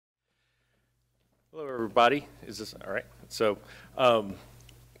Hello, everybody. Is this all right? So,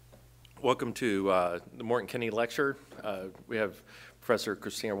 welcome to the Morton-Kenney lecture. We have Professor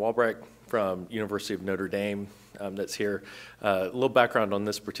Christina Wolbrecht from University of Notre Dame that's here. A little background on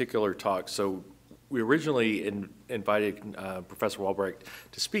this particular talk. So, we originally invited Professor Wolbrecht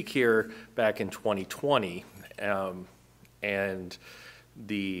to speak here back in 2020, and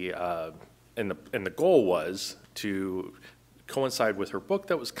the goal was to coincide with her book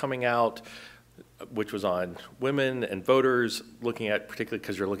that was coming out, which was on women and voters, looking at, particularly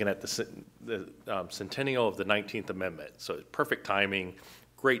because you're looking at the centennial of the 19th Amendment. So perfect timing,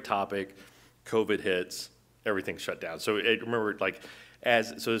 great topic, COVID hits, everything shut down. So remember,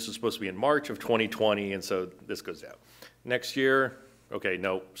 so this was supposed to be in March of 2020, and so this goes down. Next year, okay,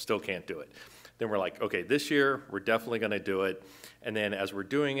 no, still can't do it. Then we're like, okay, this year, we're definitely gonna do it. And then as we're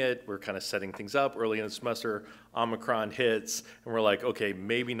doing it, we're kind of setting things up early in the semester, Omicron hits, and we're like, okay,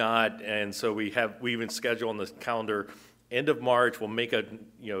 maybe not. And so we even schedule on the calendar, end of March, we'll make a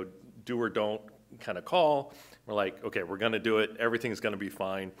do or don't kind of call. We're like, okay, we're gonna do it, everything's gonna be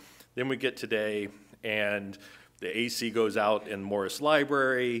fine. Then we get today, and the AC goes out in Morris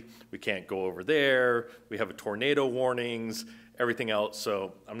Library, we can't go over there, we have a tornado warnings, everything else.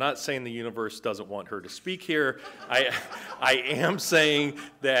 So I'm not saying the universe doesn't want her to speak here. I am saying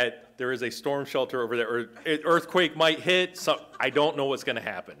that there is a storm shelter over there, or earthquake might hit. So I don't know what's going to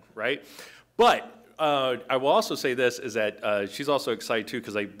happen, right? But I will also say this, is that she's also excited too,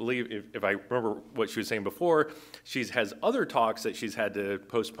 because I believe, if I remember what she was saying before, she has other talks that she's had to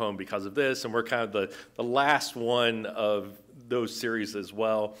postpone because of this, and we're kind of the last one of those series as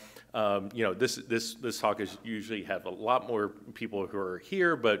well. This talk is usually have a lot more people who are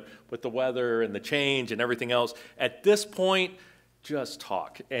here, but with the weather and the change and everything else, at this point, just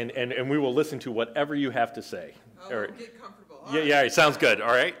talk, and we will listen to whatever you have to say. Oh, get comfortable. Yeah, it sounds good.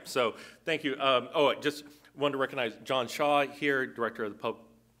 All right, so thank you. I just wanted to recognize John Shaw here, director of the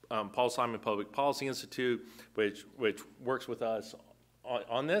Paul Simon Public Policy Institute, which works with us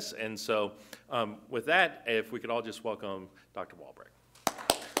on this. And so with that, if we could all just welcome Dr. Wolbrecht.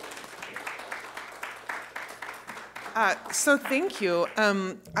 So thank you.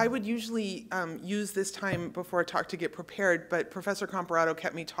 I would usually use this time before a talk to get prepared, but Professor Comparato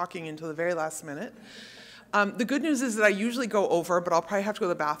kept me talking until the very last minute. The good news is that I usually go over, but I'll probably have to go to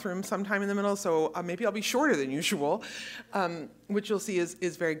the bathroom sometime in the middle, so maybe I'll be shorter than usual, which you'll see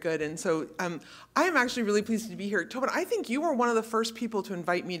is very good. And so I am actually really pleased to be here. Tobin, I think you were one of the first people to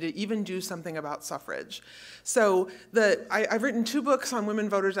invite me to even do something about suffrage. So I've written 2 books on women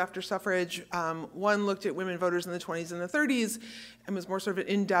voters after suffrage. One looked at women voters in the 20s and the 30s and was more sort of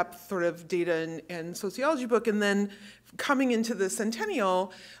an in-depth sort of data and sociology book. And then coming into the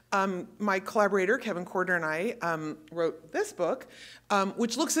centennial, my collaborator, Kevin Corder, and I wrote this book,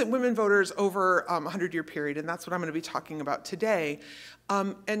 which looks at women voters over a 100-year period, and that's what I'm going to be talking about today.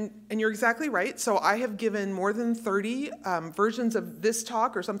 And you're exactly right. So I have given more than 30 versions of this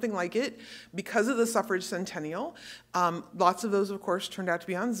talk or something like it because of the suffrage centennial. Lots of those, of course, turned out to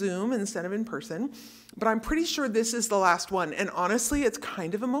be on Zoom instead of in person. But I'm pretty sure this is the last one. And honestly, it's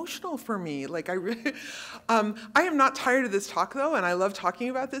kind of emotional for me. Like I am not tired of this talk, though, and I love talking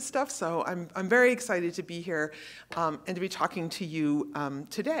about this stuff. So I'm very excited to be here and to be talking to you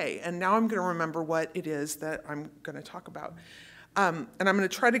today. And now I'm going to remember what it is that I'm going to talk about. And I'm going to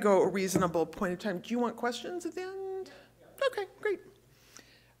try to go a reasonable point of time. Do you want questions at the end? Okay, great.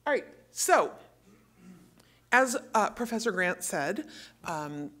 All right, so as Professor Grant said,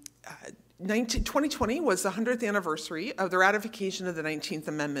 2020 was the 100th anniversary of the ratification of the 19th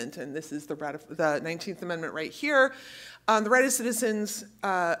Amendment, and this is the 19th Amendment right here. The right of citizens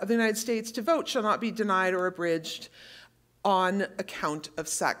of the United States to vote shall not be denied or abridged on account of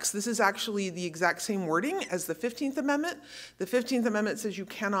sex. This is actually the exact same wording as the 15th Amendment. The 15th Amendment says you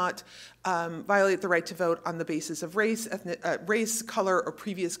cannot violate the right to vote on the basis of race, race, color, or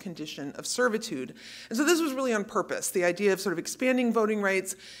previous condition of servitude. And so this was really on purpose, the idea of sort of expanding voting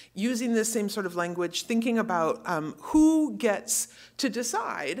rights, using this same sort of language, thinking about who gets to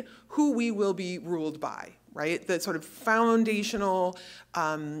decide who we will be ruled by. Right? The sort of foundational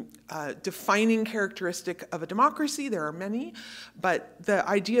defining characteristic of a democracy, there are many, but the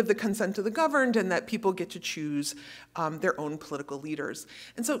idea of the consent of the governed and that people get to choose their own political leaders.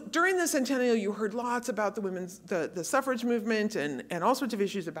 And so during the centennial, you heard lots about the suffrage movement and all sorts of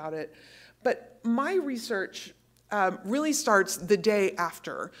issues about it. But my research really starts the day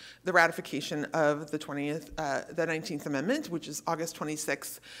after the ratification of the 19th Amendment, which is August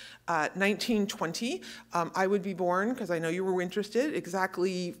 26th, 1920. I would be born, because I know you were interested,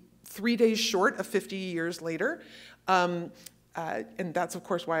 exactly 3 days short of 50 years later. And that's, of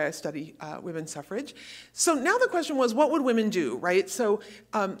course, why I study women's suffrage. So now the question was, what would women do, right? So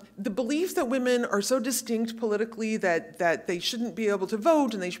the belief that women are so distinct politically that they shouldn't be able to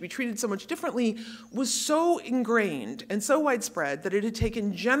vote and they should be treated so much differently was so ingrained and so widespread that it had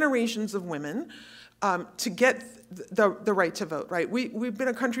taken generations of women to get the right to vote, right? We've been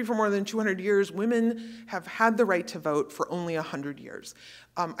a country for more than 200 years. Women have had the right to vote for only 100 years.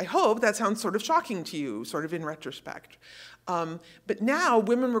 I hope that sounds sort of shocking to you, sort of in retrospect. But now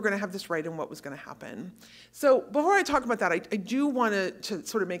women were going to have this right, and what was going to happen. So before I talk about that, I do want to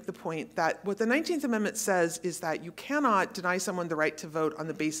sort of make the point that what the 19th Amendment says is that you cannot deny someone the right to vote on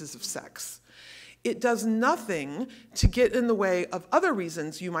the basis of sex. It does nothing to get in the way of other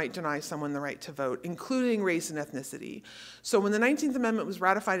reasons you might deny someone the right to vote, including race and ethnicity. So when the 19th Amendment was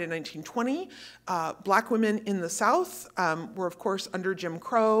ratified in 1920, black women in the South were, of course, under Jim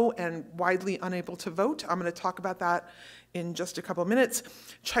Crow and widely unable to vote. I'm going to talk about that in just a couple of minutes.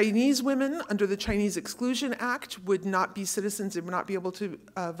 Chinese women under the Chinese Exclusion Act would not be citizens and would not be able to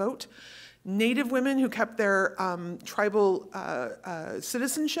vote. Native women who kept their tribal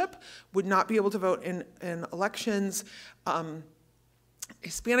citizenship would not be able to vote in elections.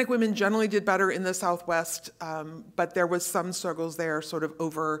 Hispanic women generally did better in the Southwest, but there was some struggles there sort of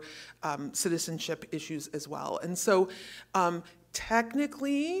over citizenship issues as well. And so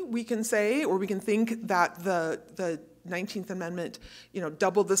technically we can say, or we can think that the 19th Amendment,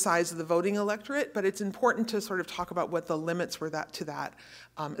 doubled the size of the voting electorate, but it's important to sort of talk about what the limits were to that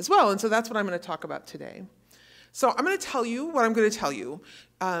as well. And so that's what I'm going to talk about today. So I'm going to tell you what I'm going to tell you,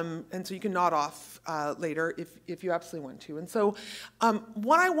 and so you can nod off later if you absolutely want to. And so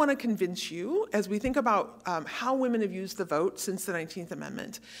what I want to convince you as we think about how women have used the vote since the 19th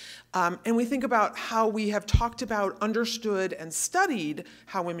Amendment, and we think about how we have talked about, understood, and studied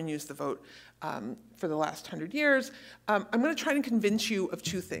how women use the vote for the last 100 years, I'm going to try to convince you of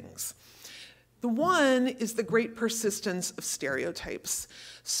two things. The one is the great persistence of stereotypes.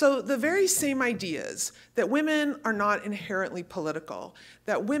 So the very same ideas that women are not inherently political,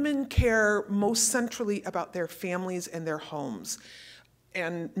 that women care most centrally about their families and their homes,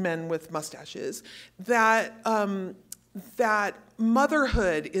 and men with mustaches, that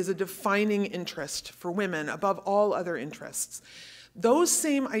motherhood is a defining interest for women above all other interests. Those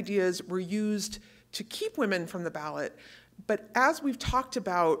same ideas were used to keep women from the ballot, but as we've talked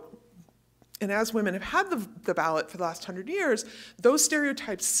about, and as women have had the ballot for the last 100 years, those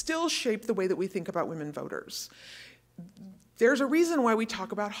stereotypes still shape the way that we think about women voters. There's a reason why we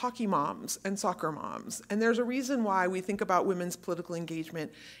talk about hockey moms and soccer moms, and there's a reason why we think about women's political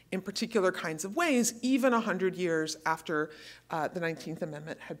engagement in particular kinds of ways, even 100 years after the 19th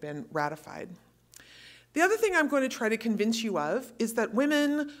Amendment had been ratified. The other thing I'm going to try to convince you of is that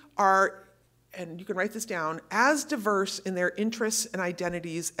women are, and you can write this down, as diverse in their interests and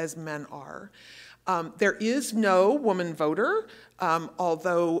identities as men are. There is no woman voter,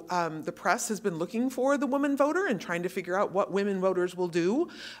 although the press has been looking for the woman voter and trying to figure out what women voters will do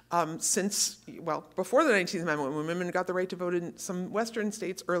since, well, before the 19th Amendment, when women got the right to vote in some Western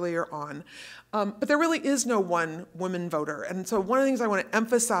states earlier on. But there really is no one woman voter. And so one of the things I want to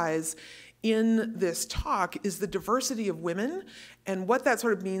emphasize in this talk is the diversity of women and what that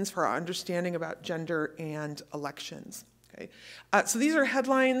sort of means for our understanding about gender and elections. Okay. So these are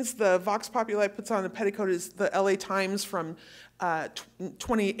headlines. The Vox Populi puts on the petticoat is the LA Times from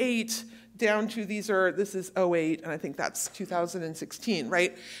 28 down to this is 08, and I think that's 2016,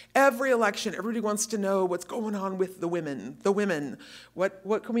 right? Every election, everybody wants to know what's going on with the women.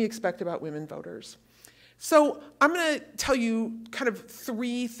 What can we expect about women voters? So I'm going to tell you kind of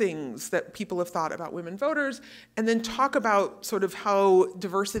three things that people have thought about women voters, and then talk about sort of how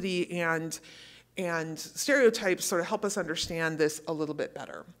diversity and stereotypes sort of help us understand this a little bit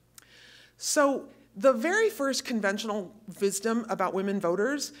better. So the very first conventional wisdom about women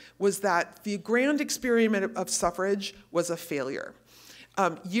voters was that the grand experiment of suffrage was a failure.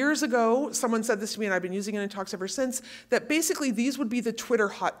 Years ago, someone said this to me, and I've been using it in talks ever since, that basically these would be the Twitter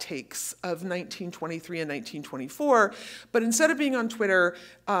hot takes of 1923 and 1924, but instead of being on Twitter,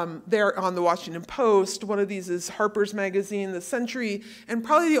 they're on the Washington Post. One of these is Harper's Magazine, The Century, and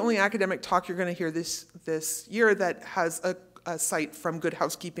probably the only academic talk you're going to hear this year that has a site from Good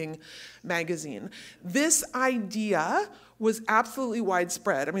Housekeeping magazine. This idea was absolutely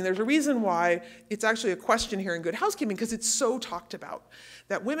widespread. I mean, there's a reason why it's actually a question here in Good Housekeeping, because it's so talked about,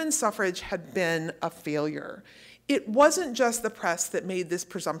 that women's suffrage had been a failure. It wasn't just the press that made this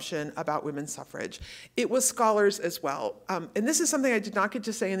presumption about women's suffrage. It was scholars as well. And this is something I did not get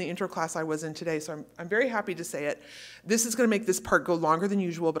to say in the intro class I was in today, so I'm very happy to say it. This is going to make this part go longer than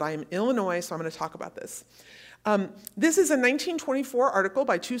usual, but I am in Illinois, so I'm going to talk about this. This is a 1924 article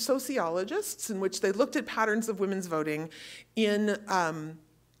by two sociologists in which they looked at patterns of women's voting in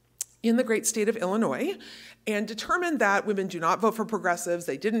the great state of Illinois and determined that women do not vote for progressives,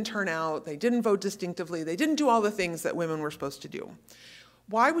 they didn't turn out, they didn't vote distinctively, they didn't do all the things that women were supposed to do.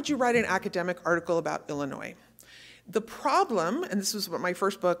 Why would you write an academic article about Illinois? The problem, and this was what my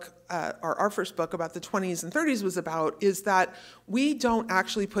first book, or our first book about the 20s and 30s was about, is that we don't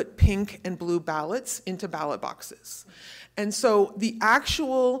actually put pink and blue ballots into ballot boxes. And so the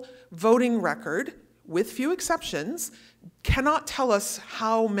actual voting record, with few exceptions, cannot tell us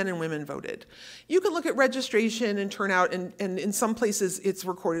how men and women voted. You can look at registration and turnout, and in some places it's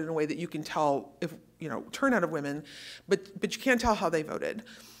recorded in a way that you can tell if, turnout of women, but you can't tell how they voted.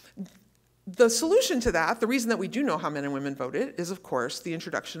 The solution to that, the reason that we do know how men and women voted, is of course the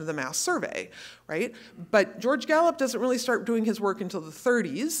introduction of the mass survey, right? But George Gallup doesn't really start doing his work until the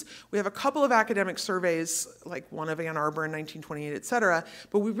 30s. We have a couple of academic surveys, like one of Ann Arbor in 1928, et cetera,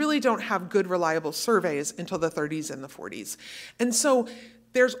 but we really don't have good, reliable surveys until the 30s and the 40s. And so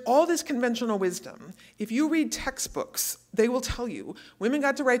there's all this conventional wisdom. If you read textbooks, they will tell you women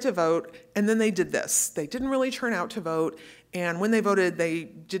got the right to vote, and then they did this. They didn't really turn out to vote, and when they voted, they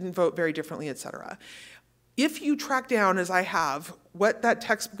didn't vote very differently, et cetera. If you track down, as I have, what that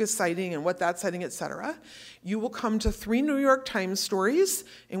textbook is citing and what that's citing, et cetera, you will come to 3 New York Times stories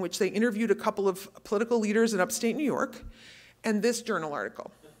in which they interviewed a couple of political leaders in upstate New York, and this journal article.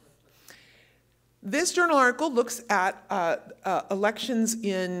 This journal article looks at elections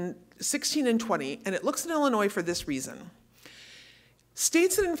in 16 and 20, and it looks at Illinois for this reason.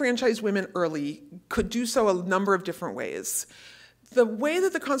 States that enfranchised women early could do so a number of different ways. The way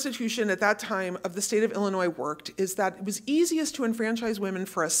that the Constitution at that time of the state of Illinois worked is that it was easiest to enfranchise women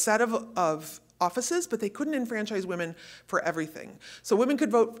for a set of offices, but they couldn't enfranchise women for everything. So women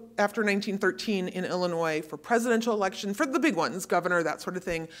could vote after 1913 in Illinois for presidential election, for the big ones, governor, that sort of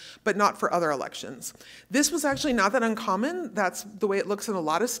thing, but not for other elections. This was actually not that uncommon. That's the way it looks in a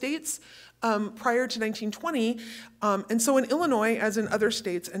lot of states prior to 1920. And so in Illinois, as in other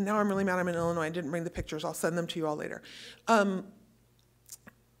states, and now I'm really mad I'm in Illinois, I didn't bring the pictures, I'll send them to you all later,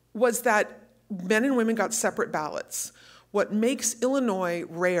 was that men and women got separate ballots. What makes Illinois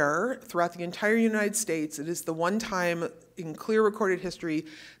rare throughout the entire United States, it is the one time in clear recorded history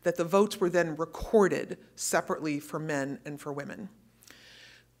that the votes were then recorded separately for men and for women.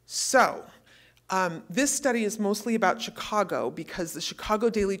 So, this study is mostly about Chicago because the Chicago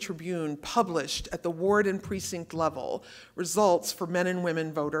Daily Tribune published at the ward and precinct level results for men and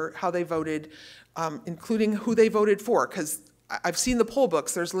women voter, how they voted, including who they voted for, because I've seen the poll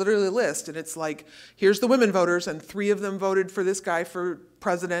books, there's literally a list, and it's like, here's the women voters, and 3 of them voted for this guy for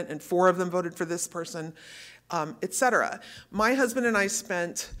president, and 4 of them voted for this person, et cetera. My husband and I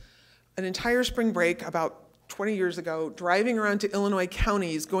spent an entire spring break about 20 years ago driving around to Illinois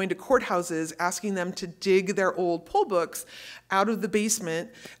counties, going to courthouses, asking them to dig their old poll books out of the basement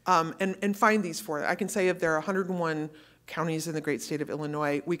and find these for it. I can say if there are 101 counties in the great state of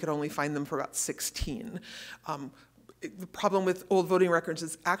Illinois, we could only find them for about 16. The problem with old voting records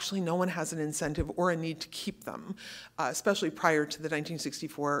is actually no one has an incentive or a need to keep them, especially prior to the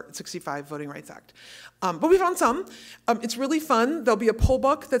 1965 Voting Rights Act. But we found some. It's really fun. There'll be a poll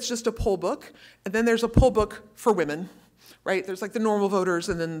book that's just a poll book, and then there's a poll book for women, right? There's like the normal voters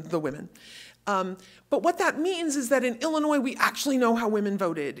and then the women. But what that means is that in Illinois, we actually know how women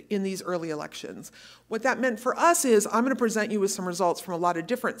voted in these early elections. What that meant for us is, I'm going to present you with some results from a lot of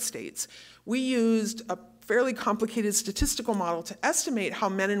different states. We used a fairly complicated statistical model to estimate how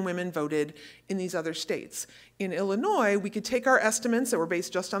men and women voted in these other states. In Illinois, we could take our estimates that were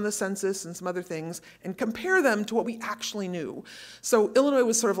based just on the census and some other things and compare them to what we actually knew. So Illinois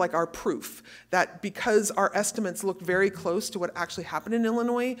was sort of like our proof that because our estimates looked very close to what actually happened in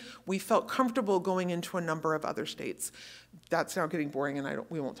Illinois, we felt comfortable going into a number of other states. That's now getting boring, and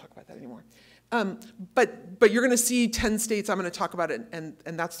we won't talk about that anymore. But you're going to see 10 states. I'm going to talk about it, and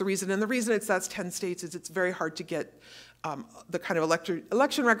that's the reason. And the reason that's 10 states is it's very hard to get the kind of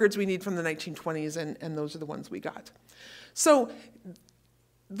election records we need from the 1920s, and those are the ones we got. So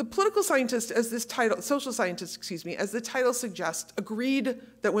the political scientist, social scientist, excuse me, as the title suggests, agreed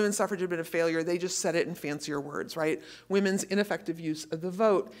that women's suffrage had been a failure. They just said it in fancier words, right? Women's ineffective use of the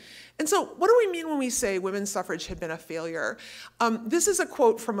vote. And so what do we mean when we say women's suffrage had been a failure? This is a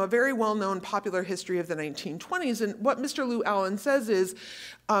quote from a very well-known popular history of the 1920s, and what Mr. Lou Allen says is,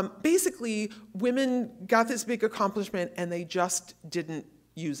 basically, women got this big accomplishment and they just didn't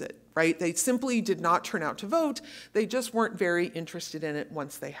use it, right? They simply did not turn out to vote. They just weren't very interested in it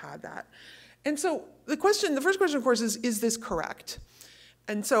once they had that. And so the first question, of course, is this correct?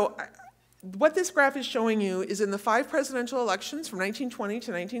 And so What this graph is showing you is in the 5 presidential elections from 1920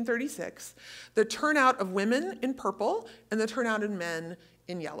 to 1936, the turnout of women in purple and the turnout of men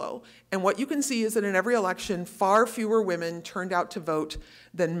in yellow. And what you can see is that in every election, far fewer women turned out to vote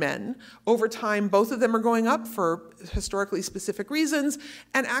than men. Over time, both of them are going up for historically specific reasons.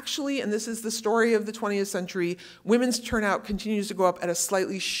 And actually, and this is the story of the 20th century, women's turnout continues to go up at a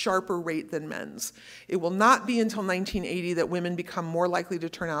slightly sharper rate than men's. It will not be until 1980 that women become more likely to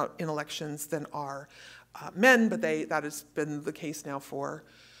turn out in elections than are men, but that has been the case now for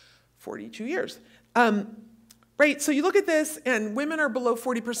 42 years. Right, so you look at this, and women are below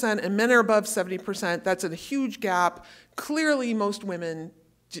 40% and men are above 70%. That's a huge gap. Clearly, most women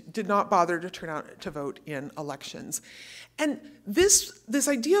did not bother to turn out to vote in elections. And this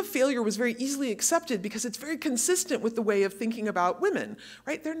idea of failure was very easily accepted because it's very consistent with the way of thinking about women,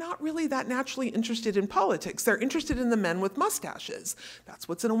 right? They're not really that naturally interested in politics. They're interested in the men with mustaches. That's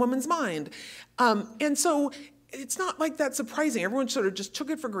what's in a woman's mind. And so it's not like that surprising. Everyone sort of just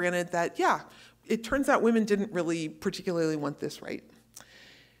took it for granted that, yeah, it turns out women didn't really particularly want this right.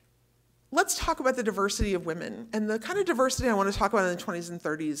 Let's talk about the diversity of women. And the kind of diversity I want to talk about in the 20s and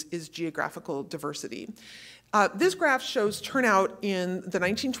 30s is geographical diversity. This graph shows turnout in the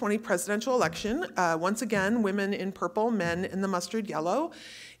 1920 presidential election. Once again, women in purple, men in the mustard yellow,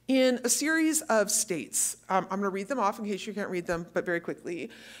 in a series of states. I'm going to read them off in case you can't read them, but very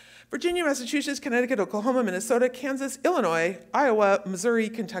quickly. Virginia, Massachusetts, Connecticut, Oklahoma, Minnesota, Kansas, Illinois, Iowa, Missouri,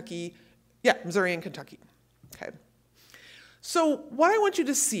 Kentucky. Yeah, Missouri and Kentucky. Okay. So what I want you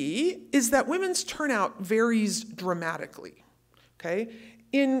to see is that women's turnout varies dramatically. Okay.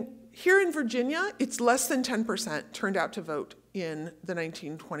 Here in Virginia, it's less than 10% turned out to vote in the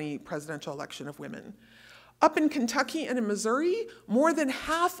 1920 presidential election of women. Up in Kentucky and in Missouri, more than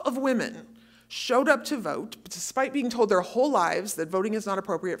half of women showed up to vote, despite being told their whole lives that voting is not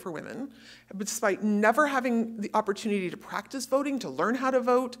appropriate for women, but despite never having the opportunity to practice voting, to learn how to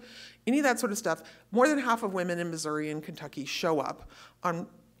vote, any of that sort of stuff. More than half of women in Missouri and Kentucky show up on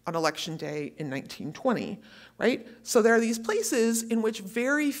election day in 1920, right? So there are these places in which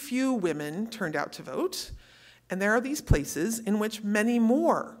very few women turned out to vote, and there are these places in which many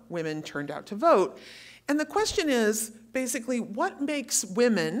more women turned out to vote. And the question is, basically, what makes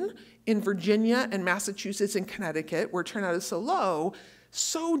women in Virginia and Massachusetts and Connecticut, where turnout is so low,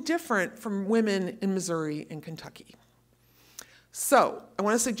 so different from women in Missouri and Kentucky? So I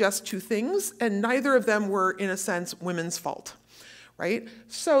want to suggest 2 things, and neither of them were, in a sense, women's fault, right?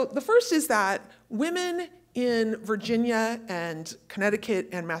 So the first is that women in Virginia and Connecticut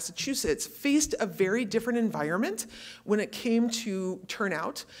and Massachusetts faced a very different environment when it came to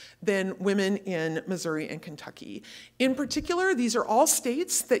turnout than women in Missouri and Kentucky. In particular, these are all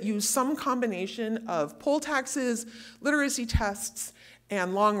states that use some combination of poll taxes, literacy tests,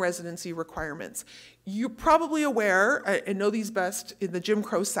 and long residency requirements. You're probably aware, and know these best, in the Jim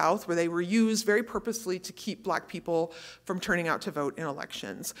Crow South, where they were used very purposefully to keep Black people from turning out to vote in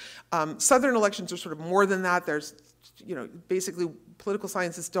elections. Southern elections are sort of more than that. There's, basically political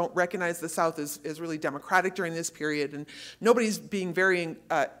scientists don't recognize the South as really democratic during this period, and nobody's being very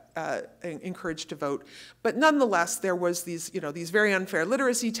encouraged to vote. But nonetheless, there was these very unfair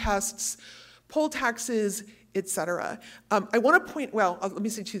literacy tests, poll taxes, et cetera. I want to let me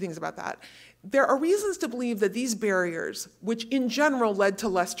say 2 things about that. There are reasons to believe that these barriers, which in general led to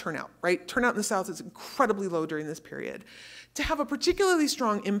less turnout, right? Turnout in the South is incredibly low during this period, to have a particularly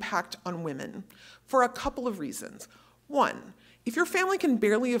strong impact on women for a couple of reasons. One, if your family can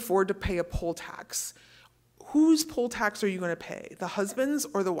barely afford to pay a poll tax, whose poll tax are you going to pay? The husband's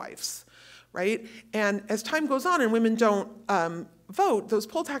or the wife's, right? And as time goes on and women don't vote, those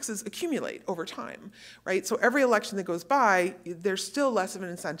poll taxes accumulate over time, right? So every election that goes by, there's still less of an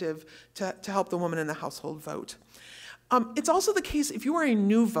incentive to help the woman in the household vote. It's also the case if you are a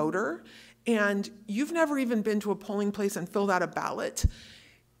new voter and you've never even been to a polling place and filled out a ballot,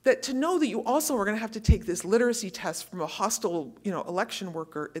 that to know that you also are going to have to take this literacy test from a hostile, election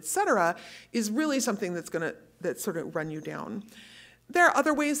worker, et cetera, is really something that's sort of run you down. There are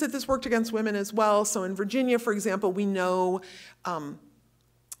other ways that this worked against women as well. So in Virginia, for example, we know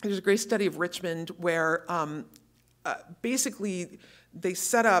there's a great study of Richmond where basically they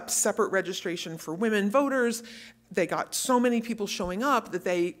set up separate registration for women voters. They got so many people showing up that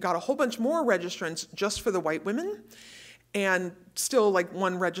they got a whole bunch more registrants just for the white women, and still like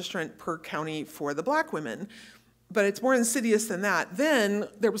 1 registrant per county for the Black women. but it's more insidious than that. Then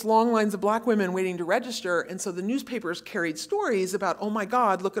there was long lines of black women waiting to register, and so the newspapers carried stories about, oh my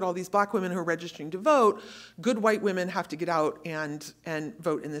God, look at all these black women who are registering to vote. Good white women have to get out and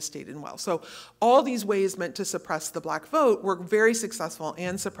vote in this state as well. So all these ways meant to suppress the black vote were very successful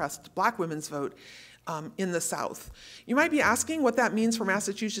and suppressed black women's vote in the South. You might be asking what that means for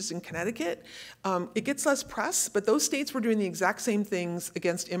Massachusetts and Connecticut. It gets less press, but those states were doing the exact same things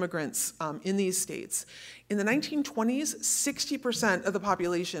against immigrants in these states. In the 1920s, 60% of the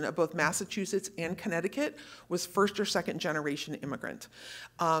population of both Massachusetts and Connecticut was first or second generation immigrant.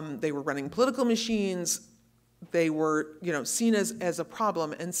 They were running political machines. They were, seen as a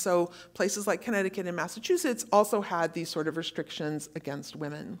problem. And so places like Connecticut and Massachusetts also had these sort of restrictions against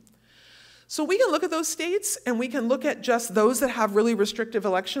women. So we can look at those states, and we can look at just those that have really restrictive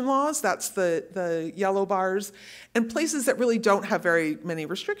election laws, that's the yellow bars, and places that really don't have very many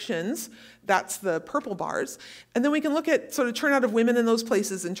restrictions, that's the purple bars. And then we can look at sort of turnout of women in those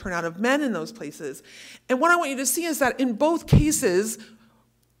places and turnout of men in those places. And what I want you to see is that in both cases,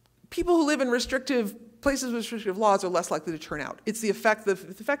 people who live in places with restrictive laws are less likely to turn out. It's the effect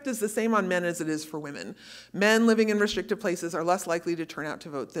is the same on men as it is for women. Men living in restrictive places are less likely to turn out to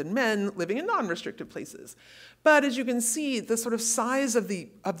vote than men living in non-restrictive places. But as you can see, the sort of size of the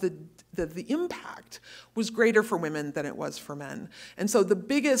impact was greater for women than it was for men. And so the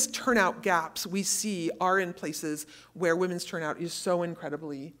biggest turnout gaps we see are in places where women's turnout is so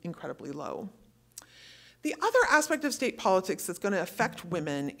incredibly, incredibly low. The other aspect of state politics that's going to affect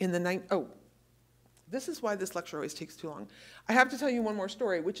women in the this is why this lecture always takes too long. I have to tell you one more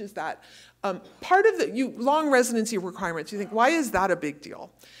story, which is that part of the long residency requirements, you think, why is that a big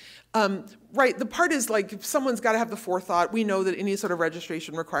deal? Right, the part is like, if someone's got to have the forethought. We know that any sort of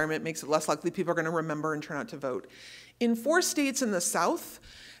registration requirement makes it less likely people are going to remember and turn out to vote. In 4 states in the South,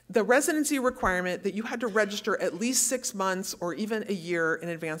 the residency requirement that you had to register at least 6 months or even a year in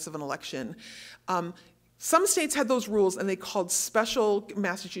advance of an election. Some states had those rules, and they called special,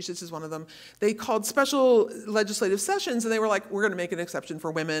 Massachusetts is one of them, they called special legislative sessions, and they were like, we're going to make an exception for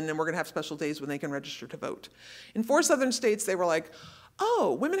women, and we're going to have special days when they can register to vote. In 4 southern states, they were like,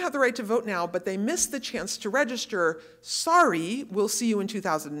 oh, women have the right to vote now, but they missed the chance to register. Sorry, we'll see you in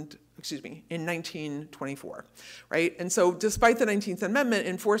 1924, right? And so despite the 19th Amendment,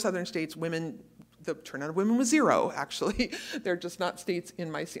 in 4 southern states, the turnout of women was 0, actually. They're just not states in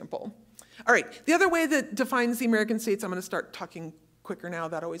my sample. All right, the other way that defines the American states, I'm going to start talking quicker now,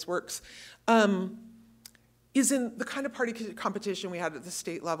 that always works, is in the kind of party competition we had at the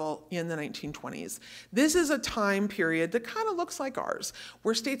state level in the 1920s. This is a time period that kind of looks like ours,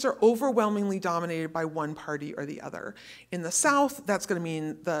 where states are overwhelmingly dominated by one party or the other. In the South, that's going to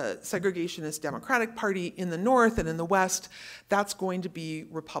mean the segregationist Democratic Party. In the North and in the West, that's going to be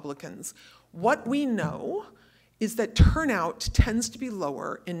Republicans. What we know is that turnout tends to be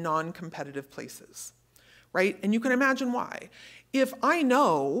lower in non-competitive places, right? And you can imagine why. If I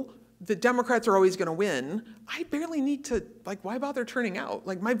know the Democrats are always going to win, I barely need to, why bother turning out?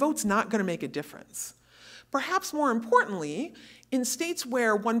 My vote's not going to make a difference. Perhaps more importantly, in states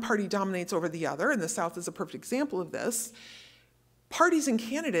where one party dominates over the other, and the South is a perfect example of this, parties and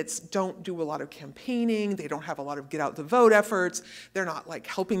candidates don't do a lot of campaigning. They don't have a lot of get out the vote efforts. They're not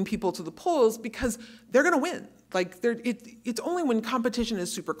helping people to the polls because they're going to win. It's only when competition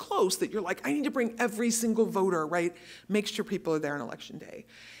is super close that you're I need to bring every single voter, right? Make sure people are there on election day.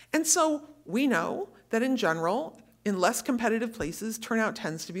 And so we know that in general, in less competitive places, turnout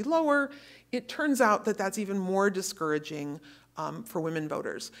tends to be lower. It turns out that that's even more discouraging for women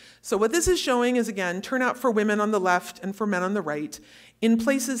voters. So what this is showing is, again, turnout for women on the left and for men on the right. In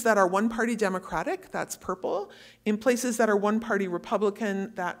places that are one-party Democratic, that's purple. In places that are one-party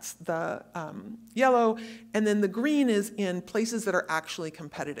Republican, that's the yellow. And then the green is in places that are actually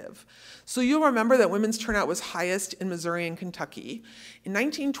competitive. So you'll remember that women's turnout was highest in Missouri and Kentucky. In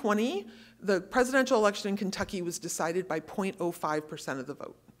 1920, the presidential election in Kentucky was decided by 0.05% of the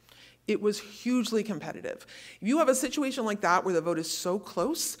vote. It was hugely competitive. If you have a situation like that where the vote is so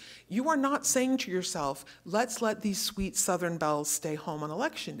close, you are not saying to yourself, let's let these sweet Southern belles stay home on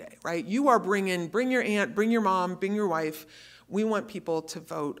election day, right? You are bring your aunt, bring your mom, bring your wife. We want people to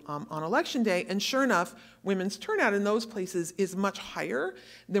vote on election day. And sure enough, women's turnout in those places is much higher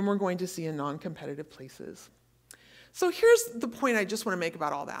than we're going to see in non-competitive places. So here's the point I just want to make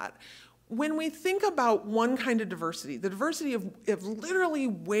about all that. When we think about one kind of diversity, the diversity of literally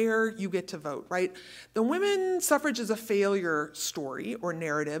where you get to vote, right? The women suffrage is a failure story or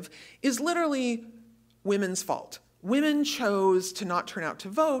narrative is literally women's fault. Women chose to not turn out to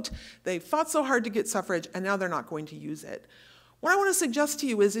vote. They fought so hard to get suffrage, and now they're not going to use it. What I want to suggest to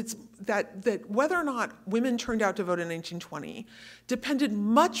you is that whether or not women turned out to vote in 1920 depended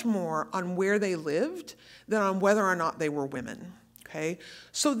much more on where they lived than on whether or not they were women. Okay?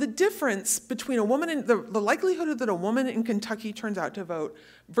 So the difference between a woman, the likelihood that a woman in Kentucky turns out to vote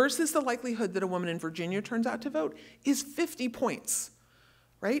versus the likelihood that a woman in Virginia turns out to vote is 50 points.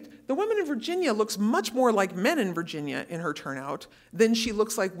 Right? The woman in Virginia looks much more like men in Virginia in her turnout than she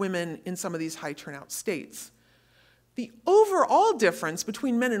looks like women in some of these high turnout states. The overall difference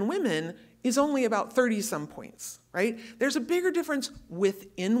between men and women is only about 30-some points, right? There's a bigger difference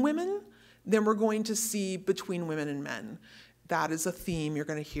within women than we're going to see between women and men. That is a theme you're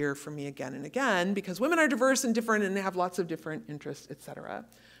going to hear from me again and again, because women are diverse and different and have lots of different interests, et cetera.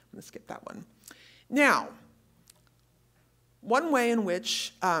 I'm going to skip that one. Now, one way in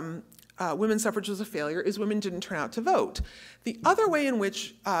which women's suffrage was a failure is women didn't turn out to vote. The other way in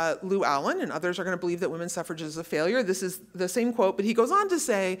which Lou Allen and others are going to believe that women's suffrage is a failure, this is the same quote, but he goes on to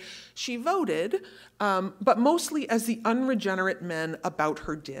say, she voted, but mostly as the unregenerate men about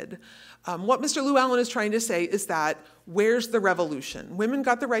her did. What Mr. Lou Allen is trying to say is that, where's the revolution? Women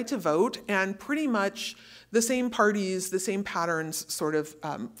got the right to vote, and pretty much the same parties, the same patterns sort of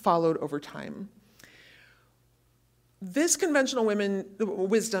followed over time. This conventional women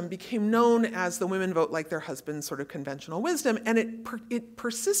wisdom became known as the women vote like their husbands sort of conventional wisdom, and it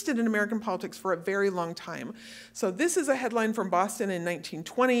persisted in American politics for a very long time. So this is a headline from Boston in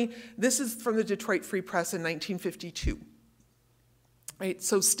 1920. This is from the Detroit Free Press in 1952. Right?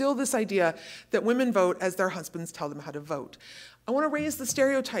 So still this idea that women vote as their husbands tell them how to vote. I want to raise the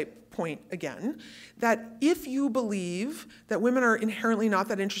stereotype point again, that if you believe that women are inherently not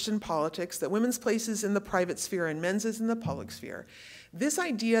that interested in politics, that women's place is in the private sphere and men's is in the public sphere, this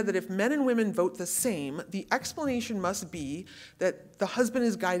idea that if men and women vote the same, the explanation must be that the husband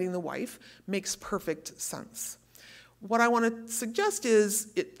is guiding the wife makes perfect sense. What I want to suggest is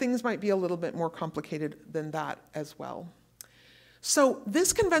things might be a little bit more complicated than that as well. So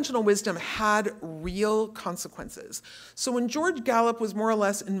this conventional wisdom had real consequences. So when George Gallup was more or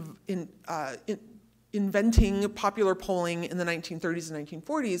less inventing popular polling in the 1930s and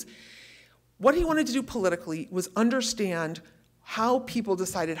 1940s, what he wanted to do politically was understand how people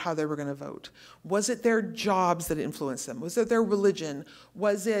decided how they were going to vote. Was it their jobs that influenced them? Was it their religion?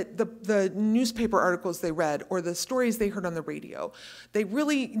 Was it the newspaper articles they read or the stories they heard on the radio? They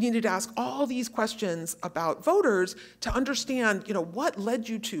really needed to ask all these questions about voters to understand, what led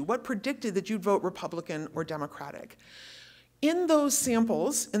you to, what predicted that you'd vote Republican or Democratic. In those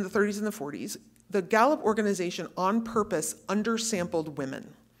samples in the 30s and the 40s, the Gallup organization on purpose undersampled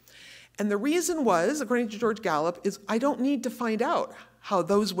women. And the reason was, according to George Gallup, is I don't need to find out how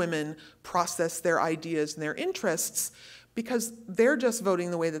those women process their ideas and their interests because they're just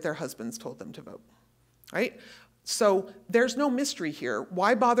voting the way that their husbands told them to vote, right? So there's no mystery here.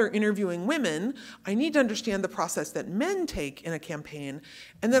 Why bother interviewing women? I need to understand the process that men take in a campaign,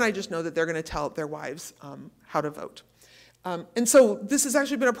 and then I just know that they're going to tell their wives how to vote. And so this has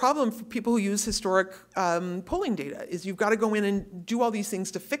actually been a problem for people who use historic polling data, is you've got to go in and do all these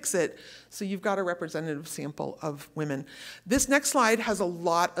things to fix it, so you've got a representative sample of women. This next slide has a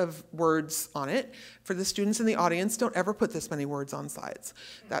lot of words on it. For the students in the audience, don't ever put this many words on slides.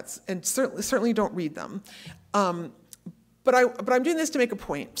 And certainly don't read them. But I'm doing this to make a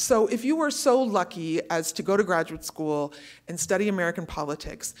point. So if you were so lucky as to go to graduate school and study American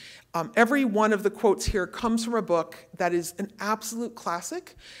politics, every one of the quotes here comes from a book that is an absolute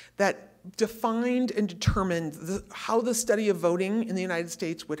classic that defined and determined how the study of voting in the United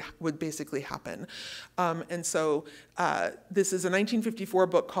States would basically happen. And so this is a 1954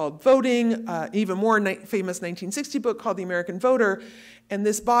 book called Voting, even more famous 1960 book called The American Voter. And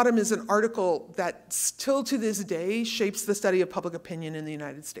this bottom is an article that still to this day shapes the study of public opinion in the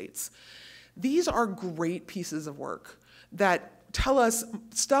United States. These are great pieces of work that tell us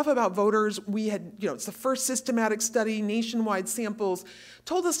stuff about voters. We had, it's the first systematic study, nationwide samples,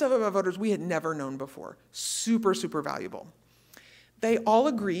 told us stuff about voters we had never known before. Super, super valuable. They all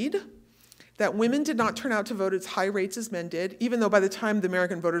agreed that women did not turn out to vote at as high rates as men did, even though by the time the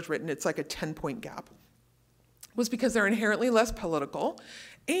American Voter's written, it's like a 10-point gap. Was because they're inherently less political.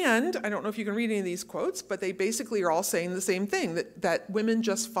 And I don't know if you can read any of these quotes, but they basically are all saying the same thing, that women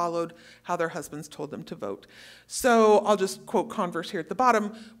just followed how their husbands told them to vote. So I'll just quote Converse here at the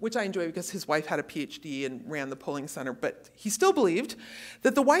bottom, which I enjoy because his wife had a PhD and ran the polling center, but he still believed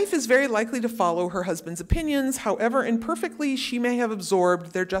that the wife is very likely to follow her husband's opinions, however imperfectly she may have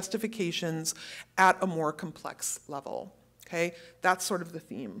absorbed their justifications at a more complex level. Okay, that's sort of the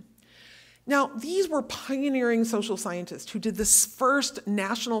theme. Now, these were pioneering social scientists who did this first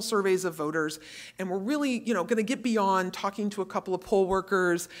national surveys of voters and were really, going to get beyond talking to a couple of poll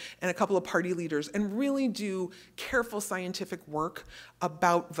workers and a couple of party leaders and really do careful scientific work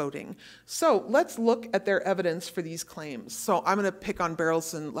about voting. So let's look at their evidence for these claims. So I'm going to pick on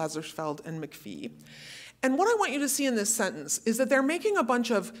Berelson, Lazarsfeld, and McPhee. And what I want you to see in this sentence is that they're making a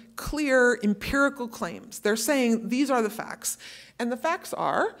bunch of clear empirical claims. They're saying these are the facts. And the facts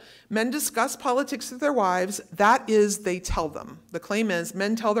are, men discuss politics with their wives. That is, they tell them. The claim is,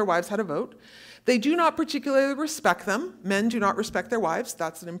 men tell their wives how to vote. They do not particularly respect them. Men do not respect their wives.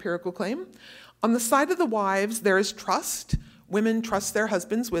 That's an empirical claim. On the side of the wives, there is trust. Women trust their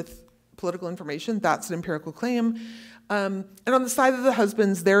husbands with political information. That's an empirical claim. And on the side of the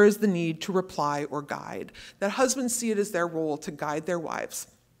husbands, there is the need to reply or guide. That husbands see it as their role to guide their wives.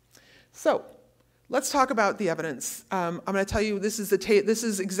 So let's talk about the evidence. I'm going to tell you this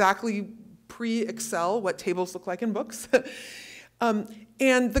is exactly pre-Excel what tables look like in books.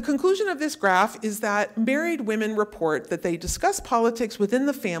 And the conclusion of this graph is that married women report that they discuss politics within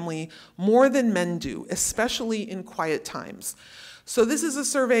the family more than men do, especially in quiet times. So this is a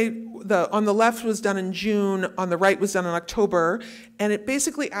survey, on the left was done in June, on the right was done in October, and it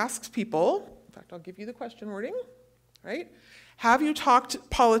basically asks people, in fact, I'll give you the question wording, right? Have you talked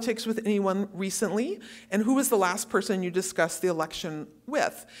politics with anyone recently? And who was the last person you discussed the election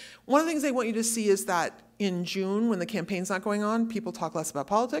with? One of the things they want you to see is that in June, when the campaign's not going on, people talk less about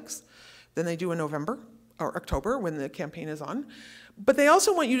politics than they do in November or October when the campaign is on. But they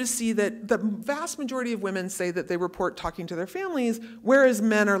also want you to see that the vast majority of women say that they report talking to their families, whereas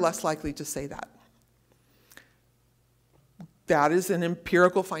men are less likely to say that. That is an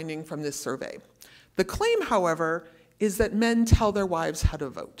empirical finding from this survey. The claim, however, is that men tell their wives how to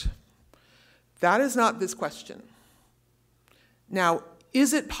vote. That is not this question. Now,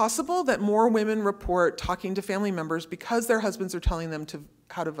 is it possible that more women report talking to family members because their husbands are telling them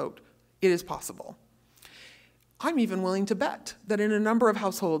how to vote? It is possible. I'm even willing to bet that in a number of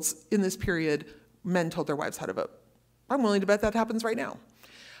households in this period, men told their wives how to vote. I'm willing to bet that happens right now.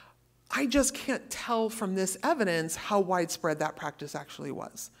 I just can't tell from this evidence how widespread that practice actually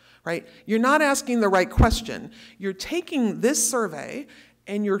was, right? You're not asking the right question. You're taking this survey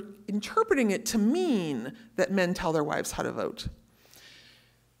and you're interpreting it to mean that men tell their wives how to vote.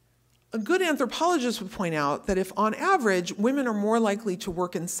 A good anthropologist would point out that if, on average, women are more likely to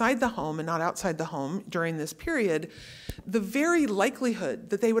work inside the home and not outside the home during this period, the very likelihood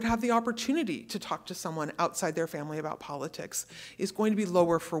that they would have the opportunity to talk to someone outside their family about politics is going to be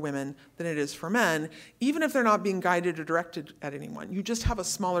lower for women than it is for men, even if they're not being guided or directed at anyone. You just have a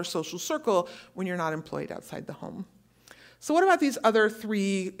smaller social circle when you're not employed outside the home. So what about these other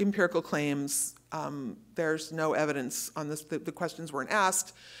three empirical claims? There's no evidence on this. The questions weren't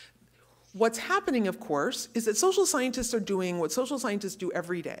asked. What's happening, of course, is that social scientists are doing what social scientists do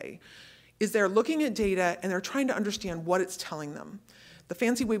every day, is they're looking at data and they're trying to understand what it's telling them. The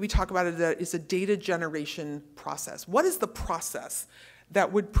fancy way we talk about it is a data generation process. What is the process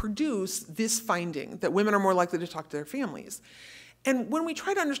that would produce this finding, that women are more likely to talk to their families? And when we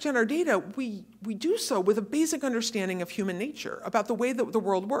try to understand our data, we do so with a basic understanding of human nature, about the way that the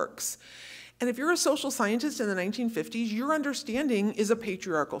world works. And if you're a social scientist in the 1950s, your understanding is a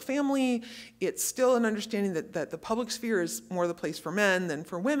patriarchal family. It's still an understanding that the public sphere is more the place for men than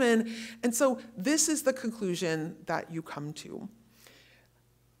for women. And so this is the conclusion that you come to.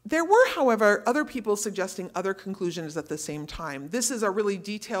 There were, however, other people suggesting other conclusions at the same time. This is a really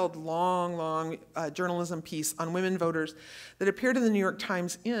detailed, long journalism piece on women voters that appeared in the New York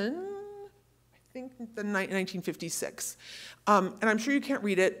Times in, I think, 1956. And I'm sure you can't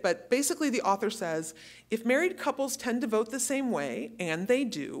read it, but basically the author says, if married couples tend to vote the same way, and they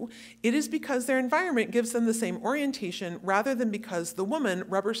do, it is because their environment gives them the same orientation rather than because the woman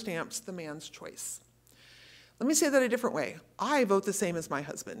rubber stamps the man's choice. Let me say that a different way. I vote the same as my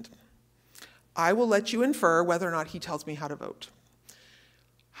husband. I will let you infer whether or not he tells me how to vote.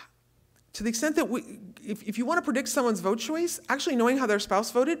 To the extent that if you want to predict someone's vote choice, actually knowing how their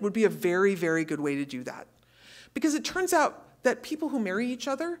spouse voted would be a very, very good way to do that. Because it turns out that people who marry each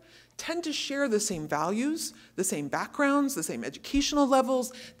other tend to share the same values, the same backgrounds, the same educational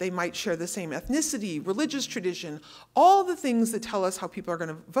levels. They might share the same ethnicity, religious tradition. All the things that tell us how people are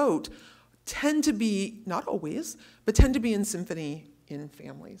going to vote tend to be, not always, but tend to be in symphony in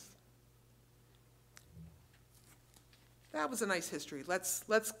families. That was a nice history. Let's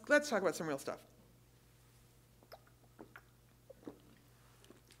talk about some real stuff.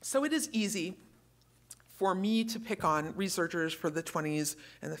 So it is easy for me to pick on researchers for the 20s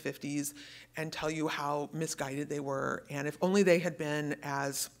and the 50s and tell you how misguided they were, and if only they had been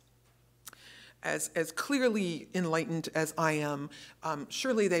as as clearly enlightened as I am,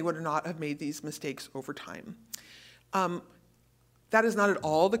 surely they would not have made these mistakes over time. That is not at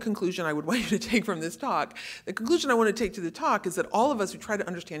all the conclusion I would want you to take from this talk. The conclusion I want to take to the talk is that all of us who try to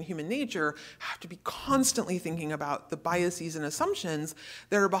understand human nature have to be constantly thinking about the biases and assumptions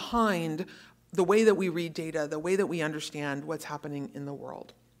that are behind the way that we read data, the way that we understand what's happening in the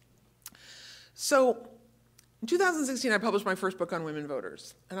world. So in 2016, I published my first book on women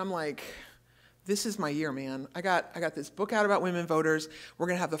voters. And I'm like, this is my year, man. I got this book out about women voters. We're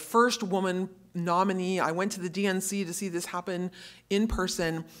going to have the first woman nominee. I went to the DNC to see this happen in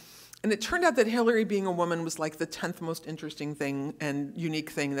person. And it turned out that Hillary being a woman was like the 10th most interesting thing and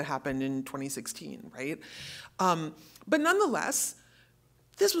unique thing that happened in 2016, right? But nonetheless,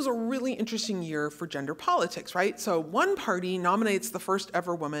 this was a really interesting year for gender politics, right? So one party nominates the first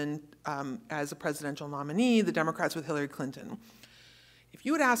ever woman as a presidential nominee, the Democrats with Hillary Clinton. If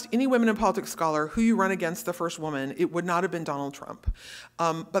you had asked any women in politics scholar who you run against the first woman, it would not have been Donald Trump.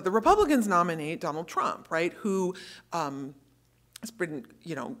 But the Republicans nominate Donald Trump, right, who has been,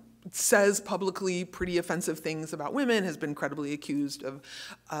 says publicly pretty offensive things about women, has been credibly accused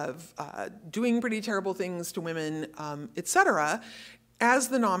of doing pretty terrible things to women, et cetera, as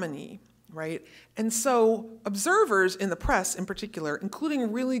the nominee, right? And so observers in the press in particular,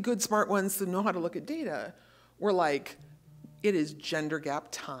 including really good smart ones that know how to look at data, were like, it is gender gap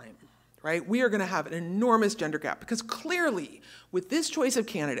time, right? We are going to have an enormous gender gap because clearly with this choice of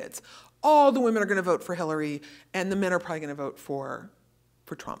candidates, all the women are going to vote for Hillary and the men are probably going to vote for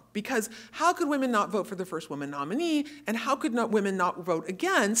Trump. Because how could women not vote for the first woman nominee, and how could women not vote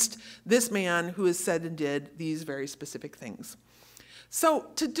against this man who has said and did these very specific things? So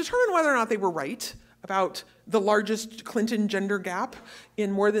to determine whether or not they were right about the largest Clinton gender gap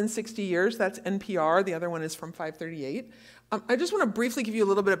in more than 60 years, that's NPR, the other one is from 538, I just want to briefly give you a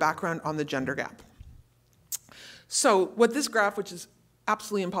little bit of background on the gender gap. So what this graph, which is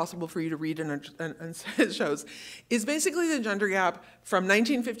absolutely impossible for you to read and it shows, is basically the gender gap from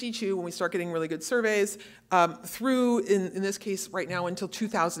 1952, when we start getting really good surveys, through, in this case right now, until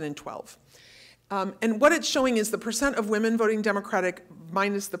 2012. And what it's showing is the percent of women voting Democratic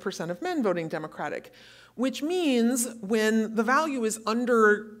minus the percent of men voting Democratic, which means when the value is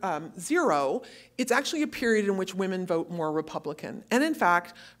under 0, it's actually a period in which women vote more Republican. And in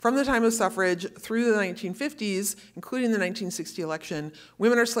fact, from the time of suffrage through the 1950s, including the 1960 election,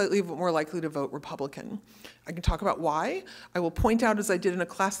 women are slightly more likely to vote Republican. I can talk about why. I will point out, as I did in a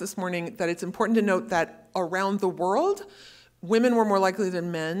class this morning, that it's important to note that around the world, women were more likely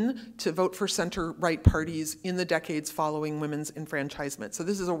than men to vote for center-right parties in the decades following women's enfranchisement. So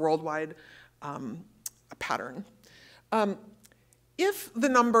this is a worldwide pattern. If the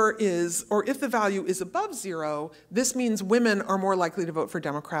number is, or if the value is above 0, this means women are more likely to vote for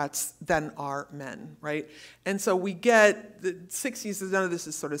Democrats than are men, right? And so we get the 60s, none of this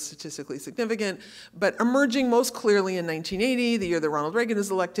is sort of statistically significant, but emerging most clearly in 1980, the year that Ronald Reagan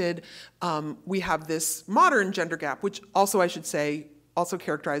is elected, we have this modern gender gap, which also, I should say, also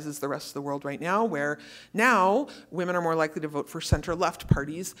characterizes the rest of the world right now, where now women are more likely to vote for center-left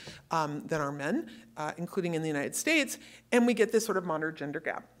parties than are men, including in the United States, and we get this sort of modern gender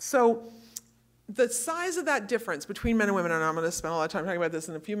gap. So the size of that difference between men and women, and I'm going to spend a lot of time talking about this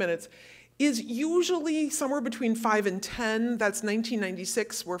in a few minutes, is usually somewhere between 5 and 10. That's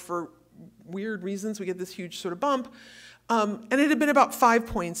 1996, where for weird reasons we get this huge sort of bump. And it had been about 5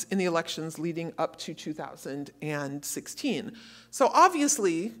 points in the elections leading up to 2016. So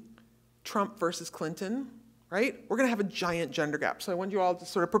obviously, Trump versus Clinton, right? We're going to have a giant gender gap. So I want you all to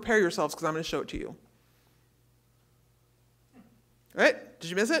sort of prepare yourselves because I'm going to show it to you. All right? Did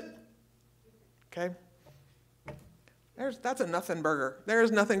you miss it? Okay. That's a nothing burger.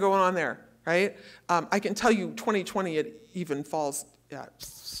 There's nothing going on there, right? I can tell you 2020, it even falls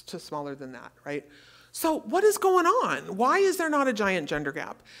to smaller than that, right? So what is going on? Why is there not a giant gender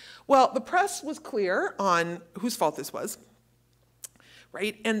gap? Well, the press was clear on whose fault this was,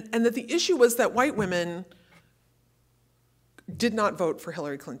 right? And that the issue was that white women did not vote for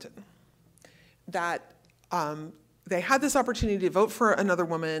Hillary Clinton. That they had this opportunity to vote for another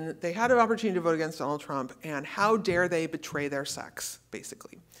woman, they had an opportunity to vote against Donald Trump, and how dare they betray their sex,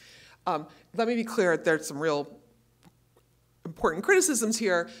 basically. Let me be clear, there's some real important criticisms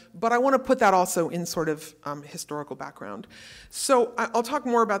here, but I want to put that also in sort of historical background. So I'll talk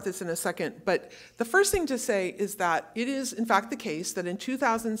more about this in a second, but the first thing to say is that it is in fact the case that in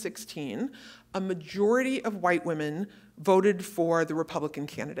 2016, a majority of white women voted for the Republican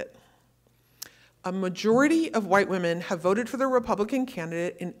candidate. A majority of white women have voted for the Republican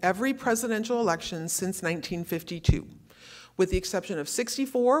candidate in every presidential election since 1952, with the exception of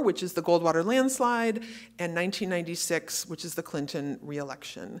 '64, which is the Goldwater landslide, and 1996, which is the Clinton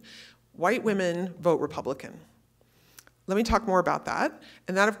re-election. White women vote Republican. Let me talk more about that.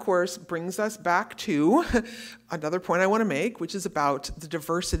 And that, of course, brings us back to another point I want to make, which is about the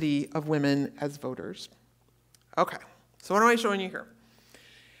diversity of women as voters. Okay, so what am I showing you here?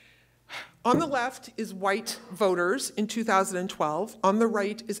 On the left is white voters in 2012. On the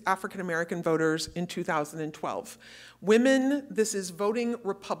right is African American voters in 2012. Women, this is voting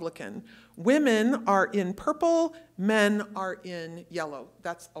Republican. Women are in purple, men are in yellow.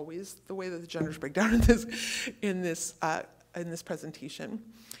 That's always the way that the genders break down in this presentation.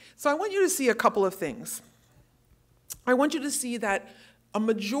 So I want you to see a couple of things. I want you to see that a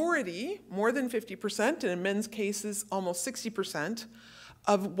majority, more than 50%, and in men's cases almost 60%,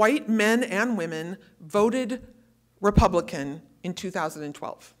 of white men and women voted Republican in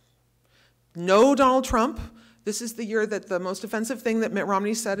 2012. No Donald Trump. This is the year that the most offensive thing that Mitt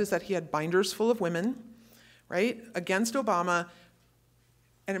Romney said is that he had binders full of women, right, against Obama,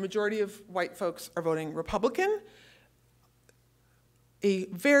 and a majority of white folks are voting Republican. A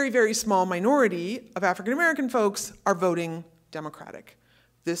very, very small minority of African American folks are voting Democratic.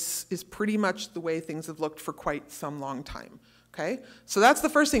 This is pretty much the way things have looked for quite some long time. Okay, so that's the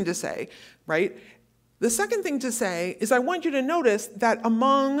first thing to say, right? The second thing to say is I want you to notice that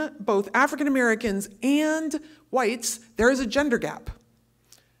among both African Americans and whites, there is a gender gap.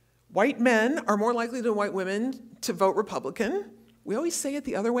 White men are more likely than white women to vote Republican. We always say it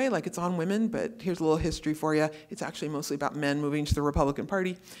the other way, like it's on women, but here's a little history for you. It's actually mostly about men moving to the Republican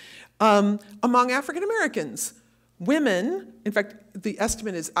Party. Among African Americans, women, in fact, the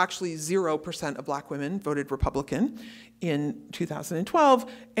estimate is actually 0% of black women voted Republican in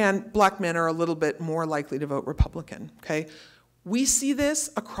 2012, and black men are a little bit more likely to vote Republican, okay? We see this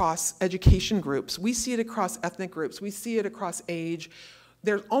across education groups. We see it across ethnic groups. We see it across age.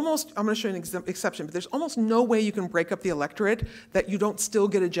 There's almost, I'm gonna show you an exception, but there's almost no way you can break up the electorate that you don't still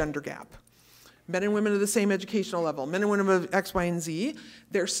get a gender gap. Men and women at the same educational level, men and women of X, Y, and Z,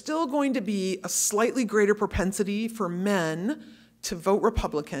 there's still going to be a slightly greater propensity for men to vote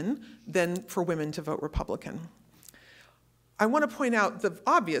Republican than for women to vote Republican. I want to point out the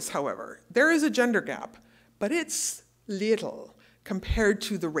obvious, however. There is a gender gap, but it's little compared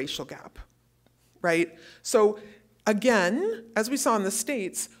to the racial gap, right? So again, as we saw in the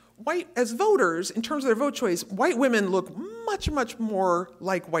States, as voters, in terms of their vote choice, white women look much, much more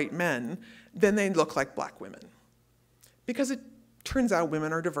like white men than they look like black women. Because it turns out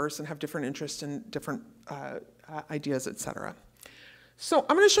women are diverse and have different interests and different ideas, et cetera. So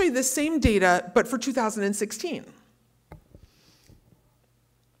I'm going to show you the same data, but for 2016.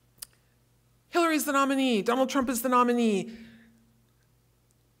 Hillary's the nominee, Donald Trump is the nominee.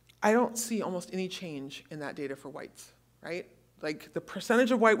 I don't see almost any change in that data for whites, right? Like the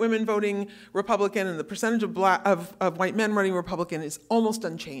percentage of white women voting Republican and the percentage of white men voting Republican is almost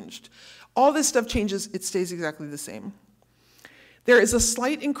unchanged. All this stuff changes, it stays exactly the same. There is a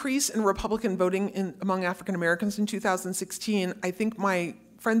slight increase in Republican voting among African Americans in 2016. I think my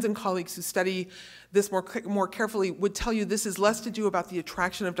friends and colleagues who study this more carefully would tell you this is less to do about the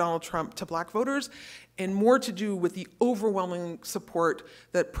attraction of Donald Trump to black voters and more to do with the overwhelming support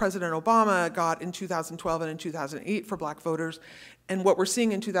that President Obama got in 2012 and in 2008 for black voters. And what we're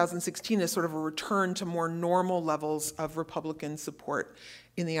seeing in 2016 is sort of a return to more normal levels of Republican support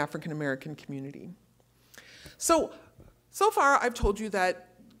in the African American community. So far I've told you that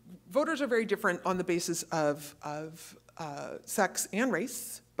voters are very different on the basis of sex and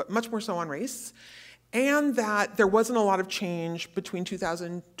race, but much more so on race, and that there wasn't a lot of change between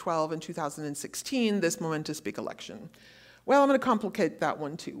 2012 and 2016, this momentous big election. Well, I'm going to complicate that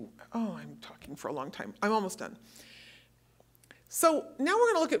one too. Oh, I'm talking for a long time. I'm almost done. So now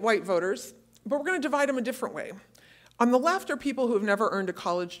we're going to look at white voters, but we're going to divide them a different way. On the left are people who have never earned a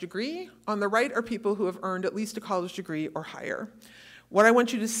college degree. On the right are people who have earned at least a college degree or higher. What I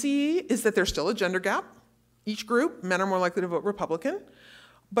want you to see is that there's still a gender gap. Each group, men are more likely to vote Republican.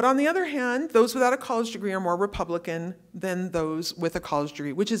 But on the other hand, those without a college degree are more Republican than those with a college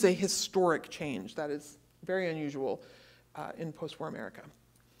degree, which is a historic change. That is very unusual in post-war America.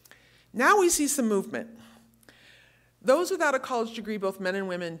 Now we see some movement. Those without a college degree, both men and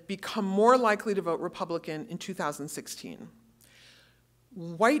women, become more likely to vote Republican in 2016.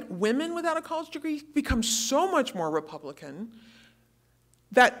 White women without a college degree become so much more Republican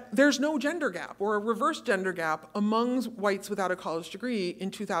that there's no gender gap or a reverse gender gap among whites without a college degree in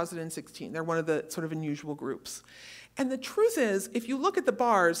 2016. They're one of the sort of unusual groups. And the truth is, if you look at the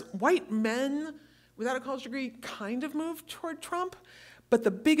bars, white men without a college degree kind of moved toward Trump, But the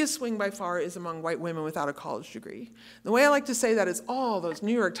biggest swing by far is among white women without a college degree. The way I like to say that is all those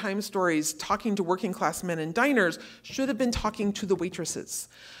New York Times stories talking to working class men in diners should have been talking to the waitresses,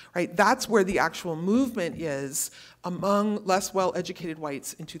 right? That's where the actual movement is among less well-educated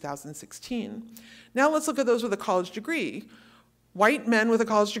whites in 2016. Now let's look at those with a college degree. White men with a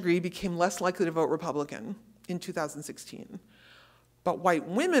college degree became less likely to vote Republican in 2016. But white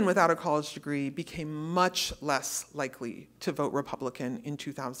women without a college degree became much less likely to vote Republican in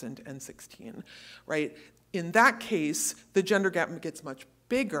 2016, right? In that case, the gender gap gets much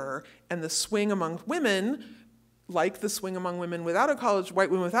bigger, and the swing among women, like the swing among women without a college,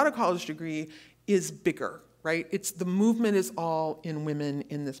 white women without a college degree, is bigger, right? The movement is all in women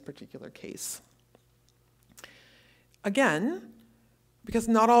in this particular case. Again, because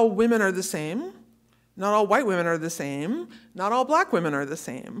not all women are the same, not all white women are the same, not all black women are the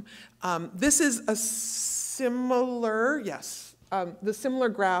same. This is a similar, the similar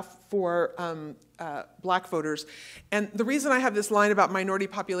graph for black voters. And the reason I have this line about minority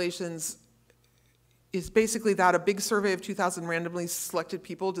populations is basically that a big survey of 2,000 randomly selected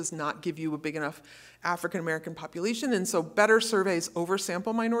people does not give you a big enough African-American population, and so better surveys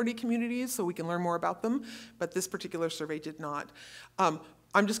oversample minority communities so we can learn more about them, but this particular survey did not.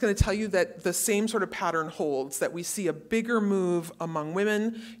 I'm just going to tell you that the same sort of pattern holds, that we see a bigger move among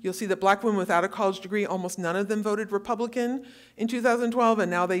women. You'll see that black women without a college degree, almost none of them voted Republican in 2012,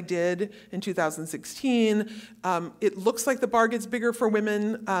 and now they did in 2016. It looks like the bar gets bigger for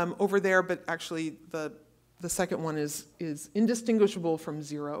women over there, but actually the second one is indistinguishable from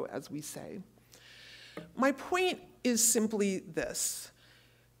zero, as we say. My point is simply this,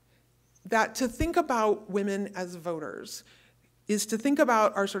 that to think about women as voters is to think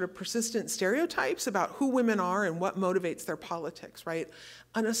about our sort of persistent stereotypes about who women are and what motivates their politics, right?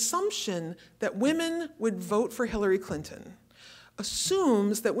 An assumption that women would vote for Hillary Clinton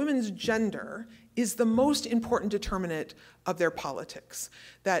assumes that women's gender is the most important determinant of their politics,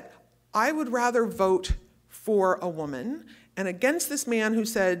 that I would rather vote for a woman and against this man who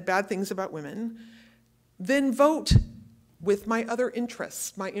said bad things about women than vote with my other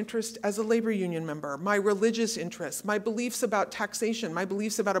interests, my interest as a labor union member, my religious interests, my beliefs about taxation, my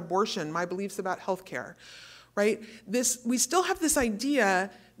beliefs about abortion, my beliefs about healthcare, right? We still have this idea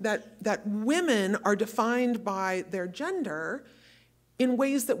that women are defined by their gender in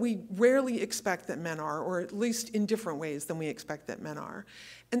ways that we rarely expect that men are, or at least in different ways than we expect that men are.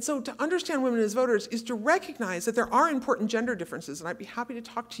 And so to understand women as voters is to recognize that there are important gender differences, and I'd be happy to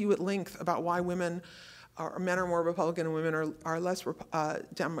talk to you at length about why men are more Republican and women are less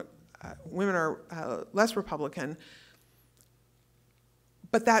less Republican.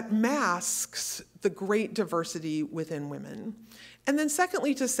 But that masks the great diversity within women. And then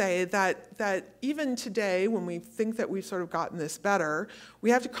secondly, to say that even today, when we think that we've sort of gotten this better, we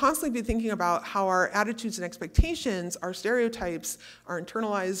have to constantly be thinking about how our attitudes and expectations, our stereotypes, our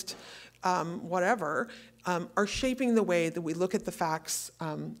internalized whatever, are shaping the way that we look at the facts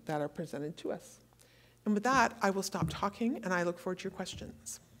that are presented to us. And with that, I will stop talking, and I look forward to your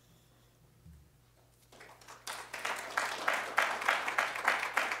questions.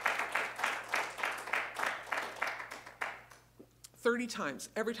 "30 times.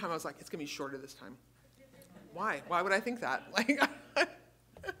 Every time I was like, it's going to be shorter this time. Why? Why would I think that?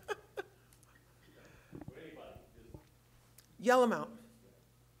 Yell them out.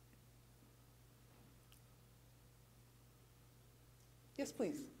 Yes,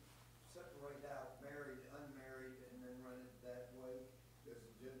 please. Separate out married, unmarried, and then run it that way. Does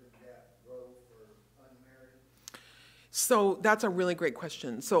the gender gap grow for unmarried? So that's a really great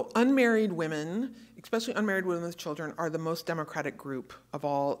question. So unmarried women, especially unmarried women with children, are the most democratic group of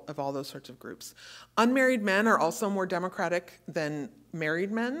all those sorts of groups. Unmarried men are also more democratic than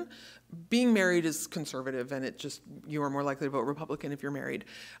married men. Being married is conservative, and you are more likely to vote Republican if you're married.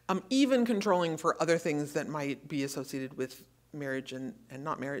 Even controlling for other things that might be associated with marriage and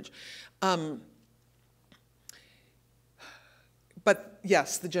not marriage. But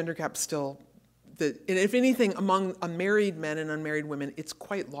yes, the gender gap still, and if anything, among unmarried men and unmarried women, it's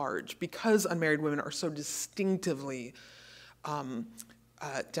quite large because unmarried women are so distinctively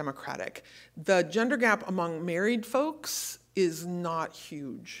democratic. The gender gap among married folks is not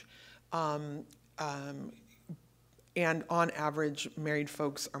huge. And on average, married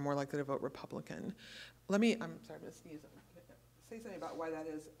folks are more likely to vote Republican. I'm sorry, I'm going to sneeze. Say something about why that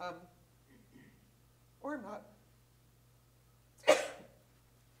is. Or not.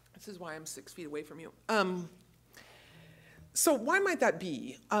 This is why I'm 6 feet away from you. So why might that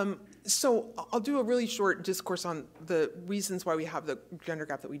be? So I'll do a really short discourse on the reasons why we have the gender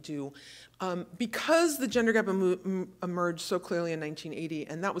gap that we do. Because the gender gap emerged so clearly in 1980,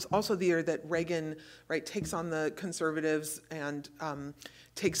 and that was also the year that Reagan, right, takes on the conservatives and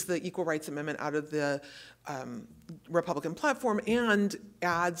takes the Equal Rights Amendment out of the Republican platform and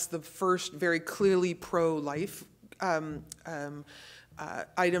adds the first very clearly pro-life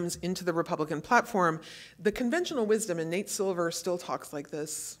items into the Republican platform. The conventional wisdom, and Nate Silver still talks like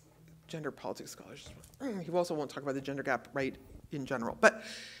this, gender politics scholars, he also won't talk about the gender gap, right, in general, but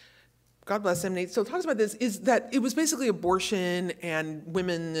God bless him, Nate still talks about this, is that it was basically abortion and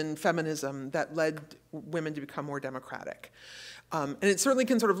women and feminism that led women to become more democratic. And it certainly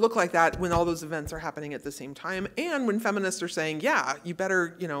can sort of look like that when all those events are happening at the same time, and when feminists are saying, yeah, you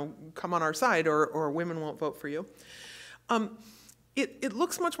better, come on our side or women won't vote for you. It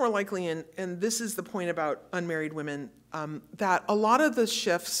looks much more likely, and this is the point about unmarried women, that a lot of the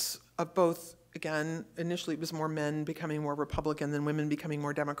shifts of both, again, initially it was more men becoming more Republican than women becoming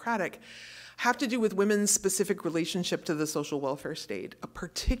more Democratic, have to do with women's specific relationship to the social welfare state,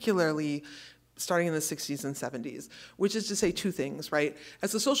 particularly starting in the 60s and 70s, which is to say two things, right?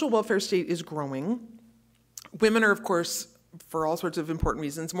 As the social welfare state is growing, women are, of course, for all sorts of important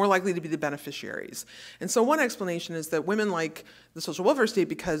reasons, more likely to be the beneficiaries. And so one explanation is that women like the social welfare state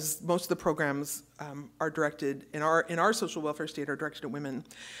because most of the programs are directed, in our social welfare state, are directed at women.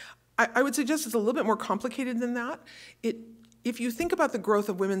 I would suggest it's a little bit more complicated than that. If you think about the growth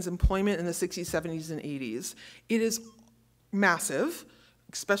of women's employment in the 60s, 70s, and 80s, it is massive,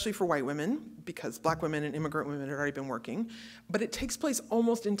 especially for white women, because black women and immigrant women had already been working. But it takes place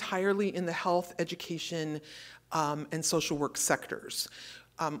almost entirely in the health, education, and social work sectors.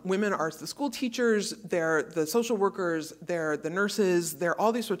 Women are the school teachers, they're the social workers, they're the nurses, they're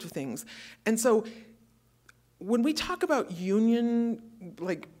all these sorts of things. And so when we talk about union,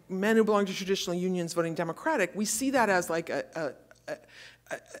 like men who belong to traditional unions voting Democratic, we see that as like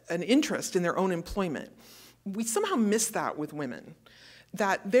an interest in their own employment. We somehow miss that with women,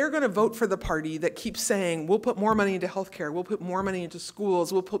 that they're going to vote for the party that keeps saying, we'll put more money into healthcare, we'll put more money into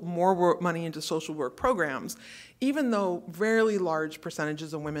schools, we'll put more money into social work programs, even though very large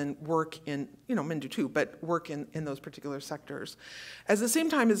percentages of women work in, men do too, but work in those particular sectors. At the same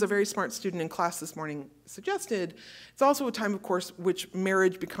time, as a very smart student in class this morning suggested, it's also a time, of course, which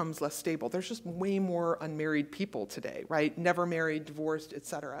marriage becomes less stable. There's just way more unmarried people today, right? Never married, divorced, et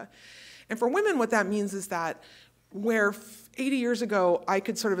cetera. And for women, what that means is that where 80 years ago, I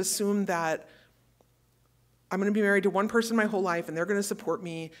could sort of assume that I'm going to be married to one person my whole life and they're going to support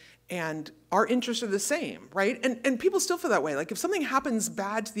me and our interests are the same, right? And people still feel that way. Like if something happens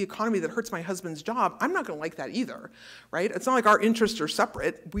bad to the economy that hurts my husband's job, I'm not going to like that either, right? It's not like our interests are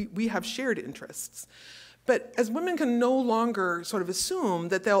separate. We have shared interests. But as women can no longer sort of assume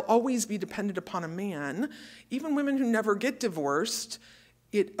that they'll always be dependent upon a man, even women who never get divorced,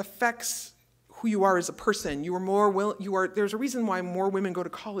 it affects who you are as a person. There's a reason why more women go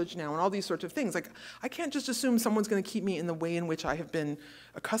to college now and all these sorts of things. Like, I can't just assume someone's going to keep me in the way in which I have been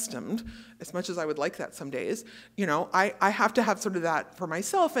accustomed, as much as I would like that some days. I have to have sort of that for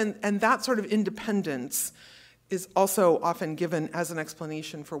myself, and that sort of independence is also often given as an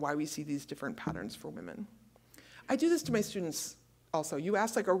explanation for why we see these different patterns for women. I do this to my students also. You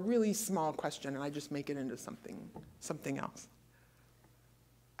ask like a really small question and I just make it into something else.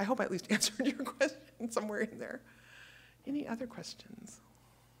 I hope I at least answered your question somewhere in there. Any other questions?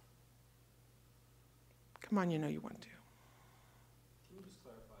 Come on, you know you want to. Can you just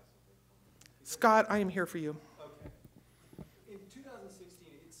clarify something for me? Scott, I am here for you. Okay. In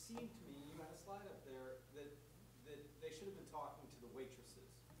 2016, it seemed to me, you had a slide up there, that they should have been talking to the waitresses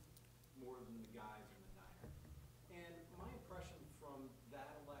more than the guys in the diner. And my impression from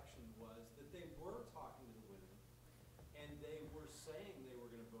that election was that they were talking to the women, and they were saying they were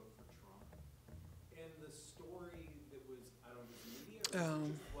going to vote for Trump. And the story that was, I don't know if it was media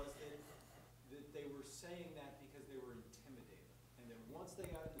or was that they were saying that because they were intimidated. And that once they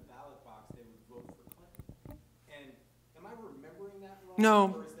got in the ballot box, they would vote for Clinton. And am I remembering that wrong?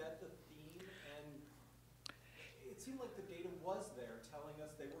 No. Or is that the theme? And it seemed like the data was there telling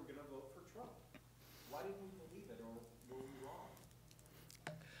us they were going to vote for Trump. Why didn't we believe it, or were we wrong?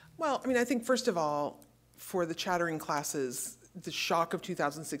 Well, I mean, I think first of all, for the chattering classes, the shock of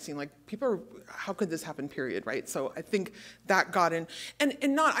 2016, like people are, how could this happen, period, right? So I think that got in, and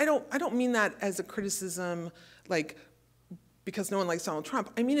not, I don't mean that as a criticism, like, because no one likes Donald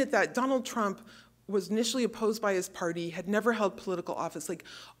Trump. I mean it that Donald Trump was initially opposed by his party, had never held political office, like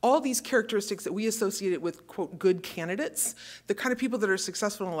all these characteristics that we associated with, quote, good candidates, the kind of people that are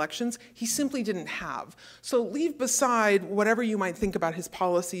successful in elections, he simply didn't have. So leave beside whatever you might think about his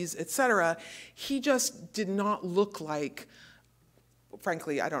policies, et cetera, he just did not look like,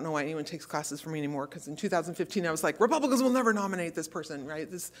 frankly, I don't know why anyone takes classes from me anymore, because in 2015 I was like, Republicans will never nominate this person, right?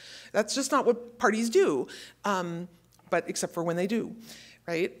 That's just not what parties do, but except for when they do,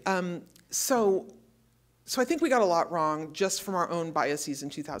 right? So I think we got a lot wrong just from our own biases in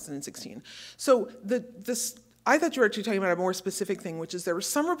 2016. So I thought you were actually talking about a more specific thing, which is there was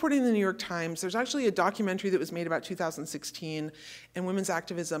some reporting in the New York Times. There's actually a documentary that was made about 2016 and women's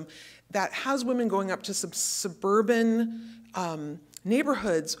activism that has women going up to some suburban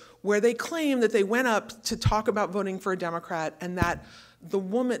neighborhoods where they claim that they went up to talk about voting for a Democrat, and that the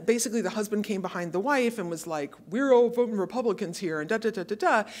woman, basically the husband came behind the wife and was like, we're all voting Republicans here, and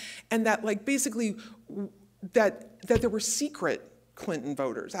da-da-da-da-da, and that like basically that there were secret Clinton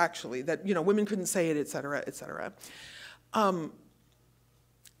voters, actually, that, you know, women couldn't say it, et cetera, et cetera.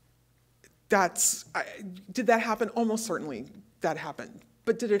 Did that happen? Almost certainly that happened.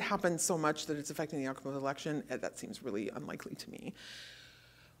 But did it happen so much that it's affecting the outcome of the election? That seems really unlikely to me.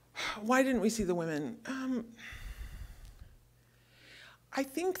 Why didn't we see the women? I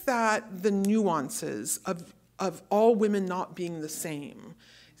think that the nuances of all women not being the same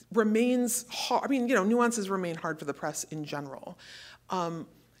remains hard. I mean, you know, nuances remain hard for the press in general.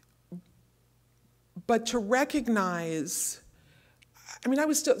 But to recognize, I mean, I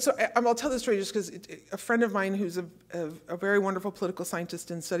was still, so I'll tell this story just because a friend of mine who's a very wonderful political scientist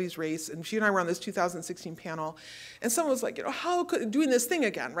and studies race, and she and I were on this 2016 panel, and someone was like, you know, how could, doing this thing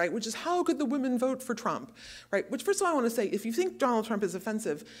again, right, which is how could the women vote for Trump, right? Which, first of all, I want to say, if you think Donald Trump is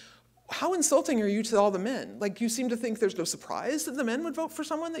offensive, how insulting are you to all the men? Like, you seem to think there's no surprise that the men would vote for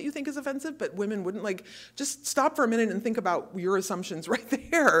someone that you think is offensive, but women wouldn't. Like, just stop for a minute and think about your assumptions right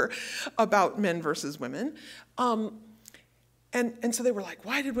there about men versus women. And so they were like,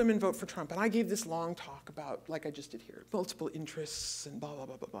 why did women vote for Trump? And I gave this long talk about, like I just did here, multiple interests and blah, blah,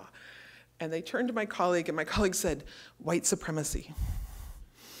 blah, blah, blah. And they turned to my colleague, and my colleague said, white supremacy.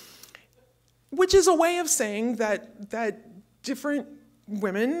 Which is a way of saying that different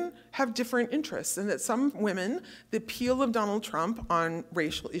women have different interests, and that some women, the appeal of Donald Trump on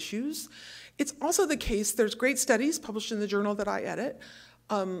racial issues. It's also the case, there's great studies published in the journal that I edit.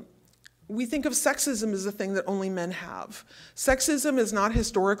 We think of sexism as a thing that only men have. Sexism is not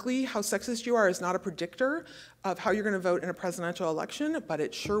historically, how sexist you are is not a predictor of how you're going to vote in a presidential election, but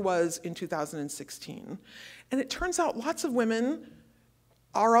it sure was in 2016. And it turns out lots of women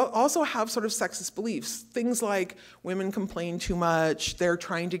also have sort of sexist beliefs. Things like women complain too much, they're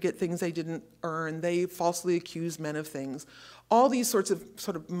trying to get things they didn't earn, they falsely accuse men of things. All these sorts of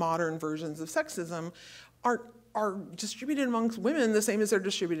sort of modern versions of sexism are distributed amongst women the same as they're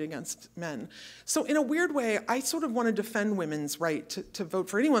distributed against men. So in a weird way, I sort of want to defend women's right to vote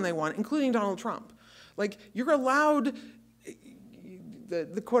for anyone they want, including Donald Trump. Like, you're allowed,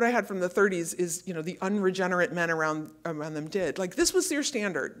 the quote I had from the 30s is, you know, the unregenerate men around them did. Like, this was their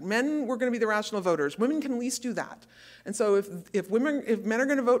standard. Men were going to be the rational voters. Women can at least do that. And so if men are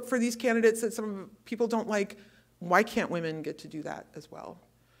going to vote for these candidates that some people don't like, why can't women get to do that as well?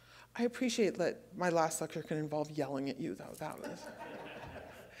 I appreciate that my last lecture can involve yelling at you, though. That was.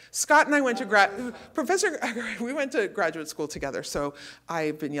 Scott and I went to we went to graduate school together, so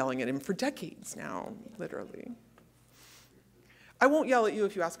I've been yelling at him for decades now, literally. I won't yell at you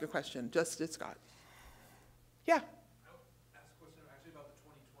if you ask a question, just at Scott. Yeah? I would ask a question actually about the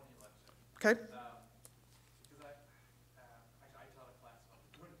 2020 election. Okay. Because I taught a class about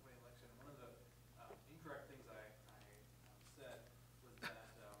the 2020 election, and one of the incorrect things I said was that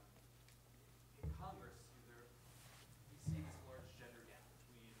in Congress, we see this large gender gap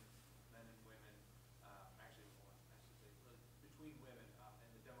between men and women, actually, well, I should say, between women and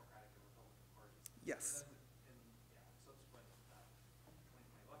the Democratic and Republican parties. Yes. And then in subsequent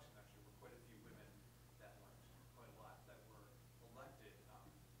 2020 election, actually, were quite a few women that were, quite a lot, that were elected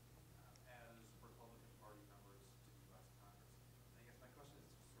as Republican Party members to the U.S. Congress. And I guess my question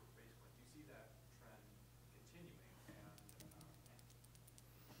is sort of basic one. Do you see that trend continuing?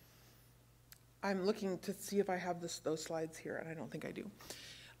 I'm looking to see if I have those slides here, and I don't think I do.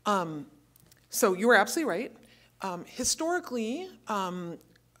 So you were absolutely right. Historically,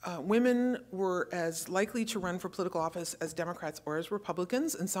 women were as likely to run for political office as Democrats or as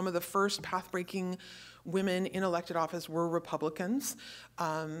Republicans, and some of the first path-breaking women in elected office were Republicans.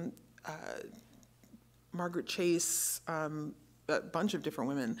 Margaret Chase, bunch of different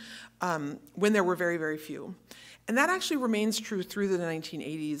women, when there were very, very few. And that actually remains true through the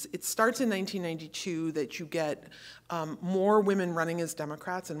 1980s. It starts in 1992 that you get more women running as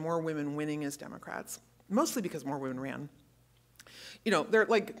Democrats and more women winning as Democrats, mostly because more women ran. You know, they're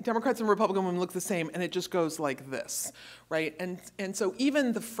like Democrats and Republican women look the same, and it just goes like this, right? And so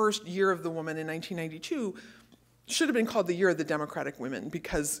even the first year of the woman in 1992 should have been called the year of the Democratic women,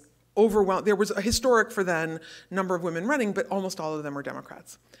 because there was a historic for then number of women running, but almost all of them were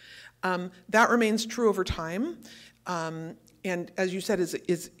Democrats. That remains true over time. And as you said,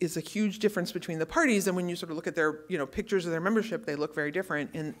 is a huge difference between the parties. And when you sort of look at their pictures of their membership, they look very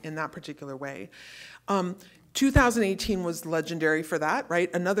different in that particular way. 2018 was legendary for that,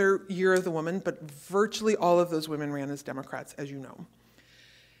 right? Another year of the woman, but virtually all of those women ran as Democrats, as you know.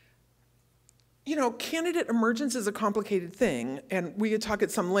 You know, candidate emergence is a complicated thing, and we could talk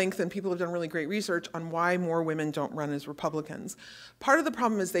at some length, and people have done really great research on why more women don't run as Republicans. Part of the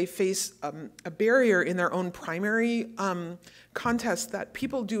problem is they face a barrier in their own primary contest that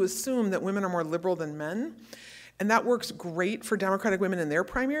people do assume that women are more liberal than men, and that works great for Democratic women in their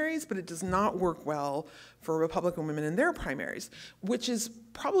primaries, but it does not work well for Republican women in their primaries, which is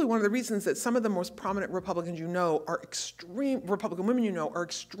probably one of the reasons that some of the most prominent Republican women are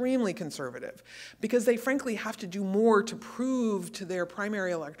extremely conservative, because they frankly have to do more to prove to their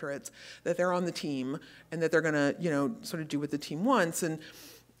primary electorates that they're on the team and that they're gonna, sort of do what the team wants. And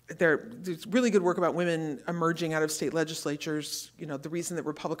there's really good work about women emerging out of state legislatures, the reason that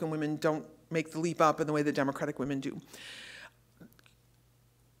Republican women don't make the leap up in the way that Democratic women do.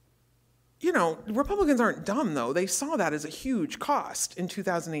 Republicans aren't dumb, though. They saw that as a huge cost in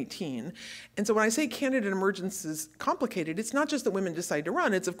 2018. And so when I say candidate emergence is complicated, it's not just that women decide to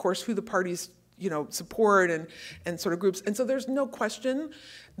run. It's, of course, who the parties support and sort of groups. And so there's no question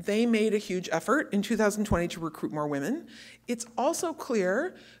they made a huge effort in 2020 to recruit more women. It's also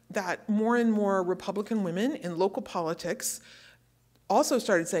clear that more and more Republican women in local politics also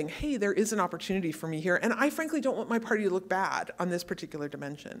started saying, hey, there is an opportunity for me here, and I frankly don't want my party to look bad on this particular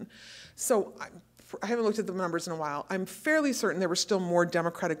dimension. So I haven't looked at the numbers in a while. I'm fairly certain there were still more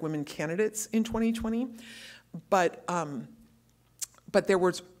Democratic women candidates in 2020, but there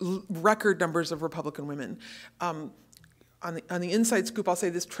was record numbers of Republican women. On the inside scoop, I'll say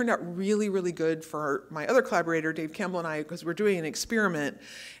this turned out really, really good for my other collaborator, Dave Campbell, and I, because we're doing an experiment,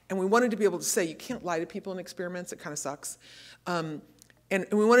 and we wanted to be able to say, you can't lie to people in experiments, it kind of sucks. And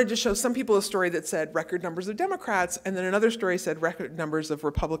we wanted to show some people a story that said record numbers of Democrats, and then another story said record numbers of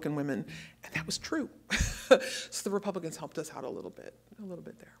Republican women, and that was true. So the Republicans helped us out a little bit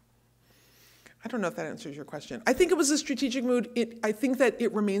there. I don't know if that answers your question. I think it was a strategic move. I think that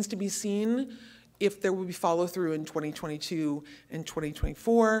it remains to be seen if there will be follow through in 2022 and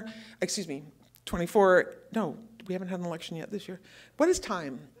 2024. Excuse me, 24, no, we haven't had an election yet this year. What is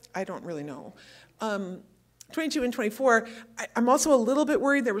time? I don't really know. 22 and 24, I'm also a little bit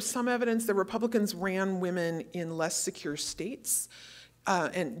worried. There was some evidence that Republicans ran women in less secure states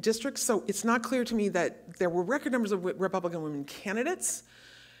and districts, so it's not clear to me that there were record numbers of Republican women candidates.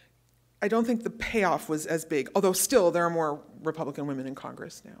 I don't think the payoff was as big, although still there are more Republican women in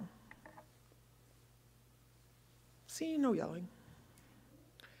Congress now. See, no yelling.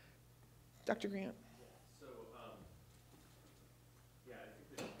 Dr. Grant.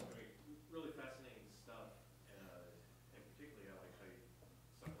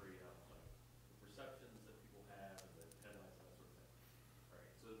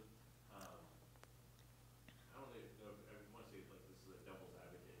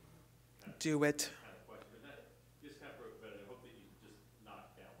 Do it. Kind of question, but that just kind of broke, but I hope that you just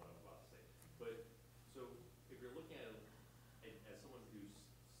knocked down what I'm about to say. But so if you're looking at as someone who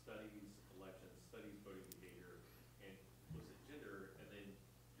studies elections, studies voting behavior, and looks at gender, and then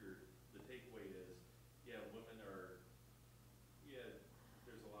the takeaway is, women are,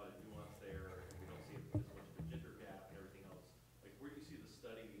 there's a lot of nuance there, and we don't see as much of a gender gap and everything else. Like, where do you see the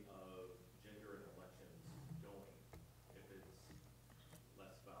study of gender and elections going if it's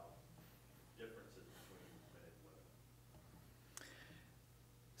less about differences between men and women?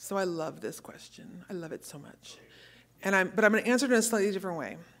 So I love this question. I love it so much. But I'm going to answer it in a slightly different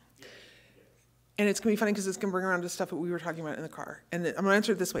way. And it's going to be funny because it's going to bring around to stuff that we were talking about in the car. And I'm going to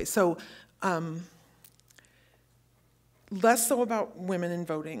answer it this way. So less so about women in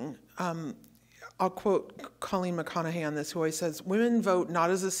voting. I'll quote Colleen McConaughey on this, who always says, women vote not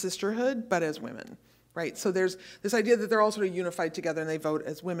as a sisterhood, but as women. Right, so there's this idea that they're all sort of unified together and they vote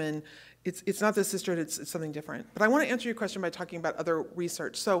as women. It's not the sisterhood, it's something different. But I want to answer your question by talking about other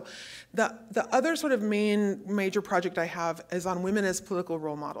research. So the other sort of major project I have is on women as political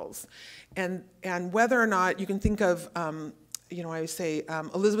role models. And whether or not you can think of you know, I say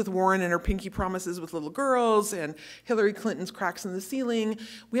Elizabeth Warren and her pinky promises with little girls and Hillary Clinton's cracks in the ceiling.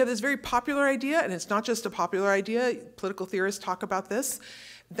 We have this very popular idea, and it's not just a popular idea, political theorists talk about this,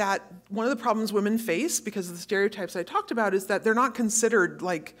 that one of the problems women face because of the stereotypes I talked about is that they're not considered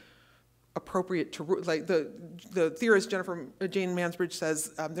like appropriate to rule. Like the theorist Jane Mansbridge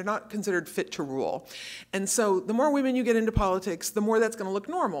says, they're not considered fit to rule. And so the more women you get into politics, the more that's going to look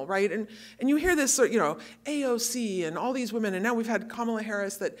normal, right? And you hear this, you know, AOC and all these women, and now we've had Kamala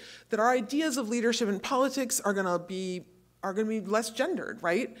Harris, that our ideas of leadership in politics are going to be less gendered,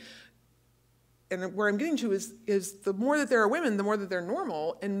 right? And where I'm getting to is the more that there are women, the more that they're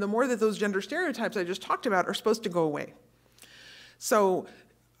normal, and the more that those gender stereotypes I just talked about are supposed to go away. So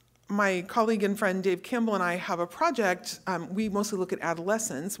my colleague and friend Dave Campbell and I have a project. We mostly look at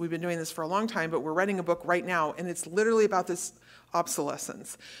adolescence. We've been doing this for a long time, but we're writing a book right now, and it's literally about this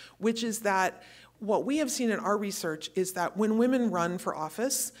obsolescence, which is that what we have seen in our research is that when women run for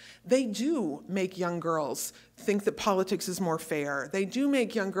office, they do make young girls think that politics is more fair. They do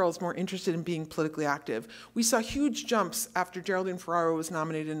make young girls more interested in being politically active. We saw huge jumps after Geraldine Ferraro was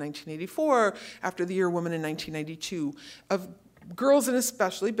nominated in 1984, after the Year Woman in 1992, of girls and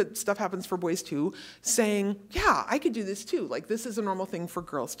especially, but stuff happens for boys too, saying, yeah, I could do this too. Like, this is a normal thing for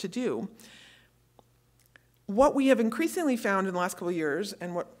girls to do. What we have increasingly found in the last couple of years,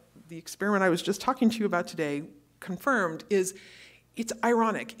 and what the experiment I was just talking to you about today confirmed, is it's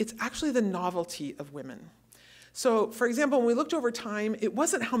ironic. It's actually the novelty of women. So, for example, when we looked over time, it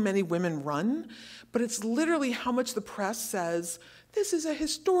wasn't how many women run, but it's literally how much the press says, this is a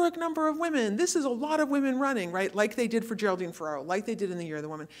historic number of women. This is a lot of women running, right? Like they did for Geraldine Ferraro, like they did in the Year of the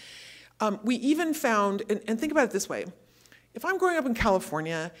Woman. We even found, and think about it this way. If I'm growing up in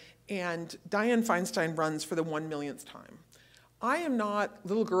California and Dianne Feinstein runs for the 1 millionth time, I am not a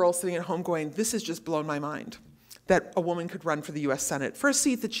little girl sitting at home going, this has just blown my mind, that a woman could run for the US Senate for a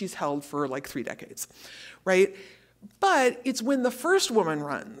seat that she's held for like 3 decades, right? But it's when the first woman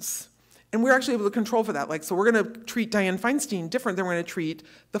runs, and we're actually able to control for that. Like, so we're going to treat Dianne Feinstein different than we're going to treat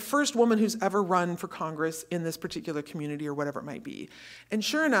the first woman who's ever run for Congress in this particular community or whatever it might be. And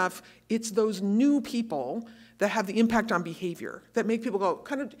sure enough, it's those new people that have the impact on behavior that make people go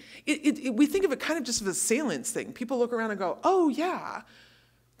kind of, we think of it kind of just as a salience thing. People look around and go, oh yeah,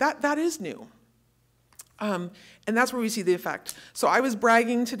 that is new. And that's where we see the effect. So I was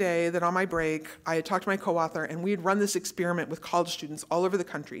bragging today that on my break, I had talked to my co-author, and we had run this experiment with college students all over the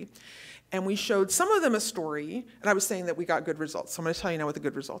country. And we showed some of them a story, and I was saying that we got good results. So I'm going to tell you now what the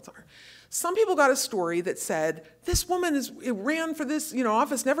good results are. Some people got a story that said, this woman ran for this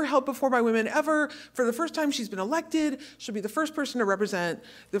office never held before by women ever. For the first time she's been elected. She'll be the first person to represent,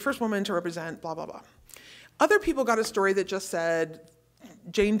 the first woman to represent, blah, blah, blah. Other people got a story that just said,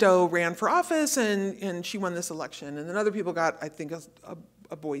 Jane Doe ran for office and she won this election. And then other people got, I think,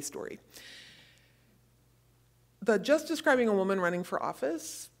 a boy story. The just describing a woman running for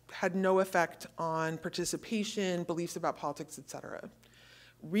office had no effect on participation, beliefs about politics, etc.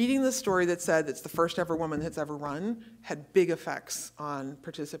 Reading the story that said it's the first ever woman that's ever run had big effects on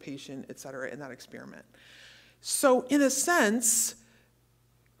participation, etc. in that experiment. So in a sense,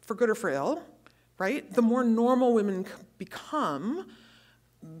 for good or for ill, right, the more normal women become,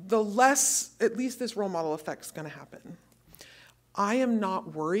 the less, at least this role model effect is going to happen. I am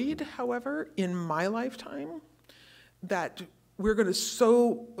not worried, however, in my lifetime that we're going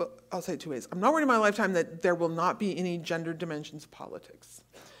to I'll say it 2 ways. I'm not worried in my lifetime that there will not be any gender dimensions of politics.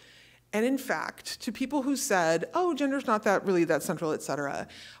 And in fact, to people who said, oh, gender's not really that central, et cetera,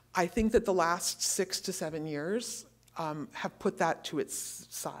 I think that the last 6 to 7 years have put that to its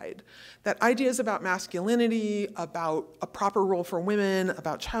side. That ideas about masculinity, about a proper role for women,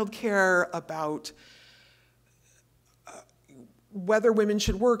 about childcare, about whether women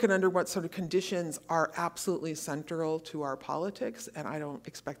should work and under what sort of conditions are absolutely central to our politics, and I don't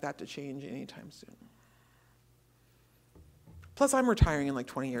expect that to change anytime soon. Plus, I'm retiring in like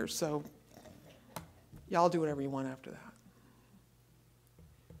 20 years, so y'all do whatever you want after that.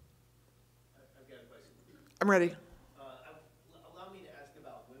 I've got a question. I'm ready. Allow me to ask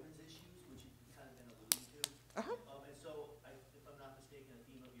about women's issues, which you've kind of been alluding to. And so, if I'm not mistaken, a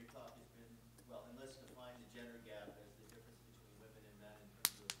theme of your talk has been, well, and let's define the gender gap as the difference between women and men in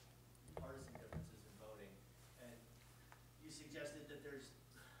terms of partisan differences in voting. And you suggested that there's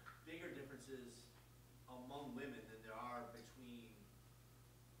bigger differences among women than there are between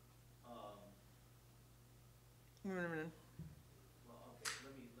well, okay,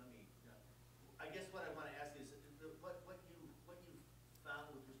 let me. I guess what I want to ask is what you found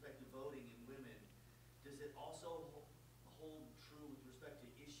with respect to voting in women. Does it also hold true with respect to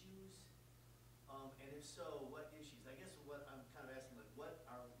issues? And if so, what issues? I guess what I'm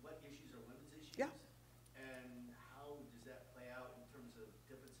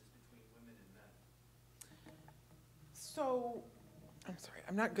So, I'm sorry,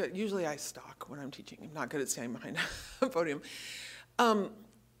 I'm not good. Usually I stalk when I'm teaching. I'm not good at standing behind a podium.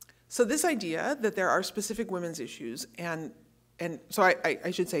 So this idea that there are specific women's issues, and so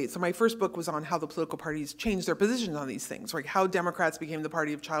I should say, so my first book was on how the political parties changed their positions on these things, like how Democrats became the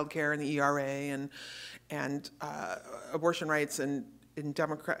party of childcare and the ERA and abortion rights, and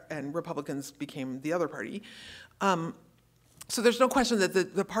Republicans became the other party. So there's no question that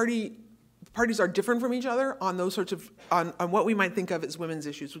the parties are different from each other on those sorts of, on what we might think of as women's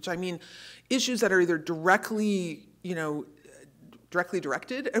issues, which I mean issues that are either directly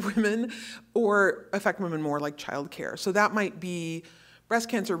directed at women or affect women more, like childcare. So that might be breast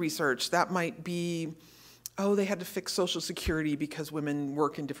cancer research, that might be, oh, they had to fix Social Security because women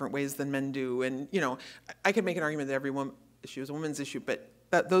work in different ways than men do. And I could make an argument that every issue is a women's issue,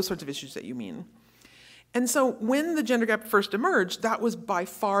 but those sorts of issues that you mean. And so when the gender gap first emerged, that was by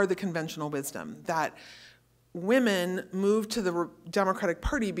far the conventional wisdom, that women moved to the Democratic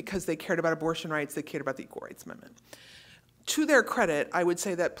Party because they cared about abortion rights, they cared about the Equal Rights Amendment. To their credit, I would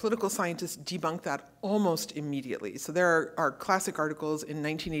say that political scientists debunked that almost immediately. So there are classic articles in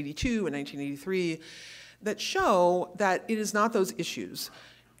 1982 and 1983 that show that it is not those issues.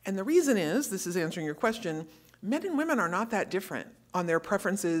 And the reason is, this is answering your question, men and women are not that different on their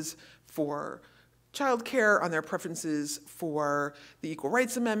preferences for childcare, on their preferences for the Equal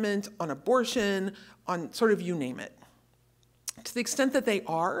Rights Amendment, on abortion, on sort of you name it. To the extent that they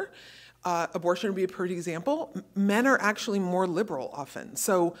are, abortion would be a perfect example, men are actually more liberal often.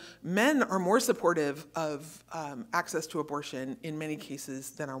 So men are more supportive of access to abortion in many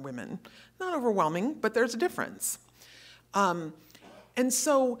cases than are women. Not overwhelming, but there's a difference. And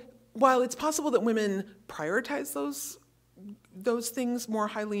so while it's possible that women prioritize those things more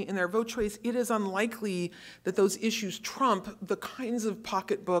highly in their vote choice, it is unlikely that those issues trump the kinds of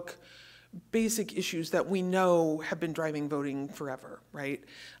pocketbook basic issues that we know have been driving voting forever, right?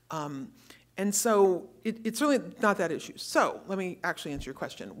 And so it's really not that issue. So let me actually answer your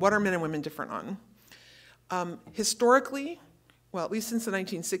question. What are men and women different on? Historically, well, at least since the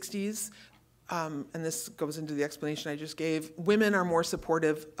 1960s, and this goes into the explanation I just gave, women are more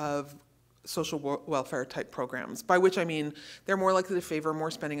supportive of social welfare type programs, by which I mean they're more likely to favor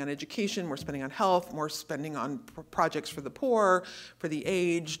more spending on education, more spending on health, more spending on projects for the poor, for the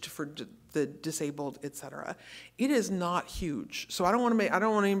aged, for the disabled, et cetera. It is not huge. So I don't want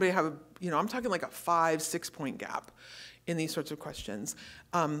anybody to have I'm talking like a 5-6 point gap in these sorts of questions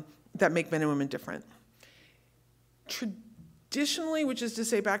that make men and women different. Traditionally, which is to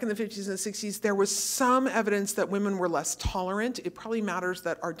say back in the 50s and 60s, there was some evidence that women were less tolerant. It probably matters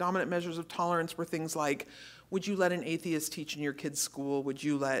that our dominant measures of tolerance were things like, would you let an atheist teach in your kid's school? Would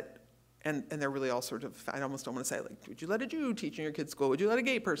you let, and they're really all sort of, I almost don't want to say, like, would you let a Jew teach in your kid's school? Would you let a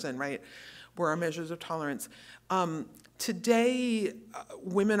gay person, right? Were our measures of tolerance. Today,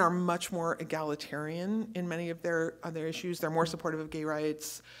 women are much more egalitarian in many of their issues. They're more supportive of gay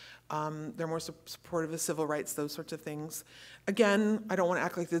rights. They're more supportive of civil rights, those sorts of things. Again, I don't want to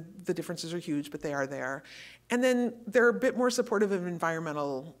act like the differences are huge, but they are there. And then they're a bit more supportive of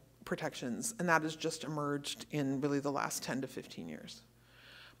environmental protections, and that has just emerged in really the last 10 to 15 years.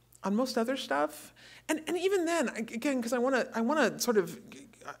 On most other stuff, and even then, again, because I want to sort of,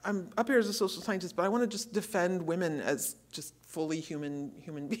 I'm up here as a social scientist, but I want to just defend women as just fully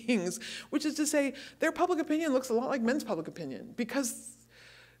human beings, which is to say their public opinion looks a lot like men's public opinion, because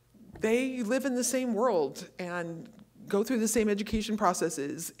they live in the same world and go through the same education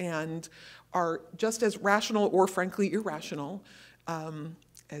processes and are just as rational or frankly irrational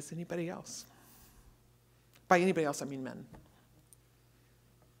as anybody else. By anybody else, I mean men.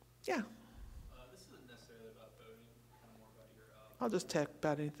 Yeah. This isn't necessarily about voting, kind of more about your. I'll just talk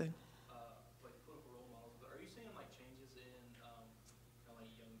about anything. Like political role models, but are you seeing like changes in kind of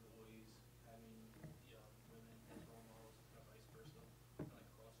like young boys having young women as role models, kind of vice versa, kind of like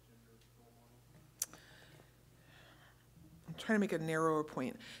cross-gender role models? I'm trying to make a narrower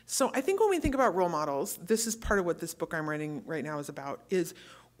point. So I think when we think about role models, this is part of what this book I'm writing right now is about, is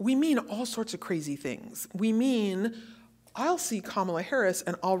we mean all sorts of crazy things. We mean, I'll see Kamala Harris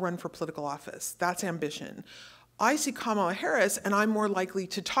and I'll run for political office. That's ambition. I see Kamala Harris and I'm more likely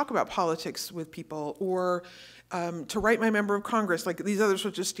to talk about politics with people, or to write my member of Congress, like these other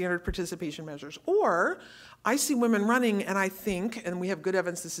sorts of standard participation measures. Or I see women running and I think, and we have good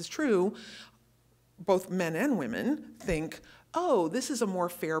evidence this is true, both men and women think, oh, this is a more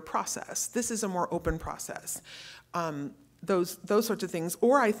fair process. This is a more open process. Those sorts of things.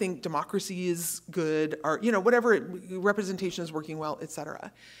 Or I think democracy is good, or whatever, representation is working well, et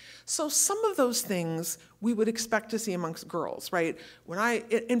cetera. So some of those things we would expect to see amongst girls, right?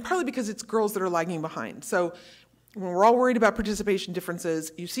 And partly because it's girls that are lagging behind. So when we're all worried about participation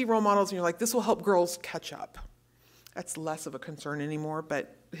differences, you see role models and you're like, this will help girls catch up. That's less of a concern anymore,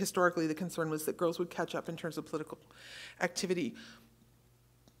 but historically the concern was that girls would catch up in terms of political activity.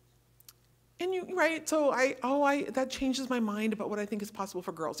 And right, so that changes my mind about what I think is possible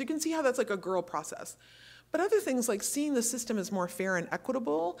for girls. You can see how that's like a girl process. But other things like seeing the system as more fair and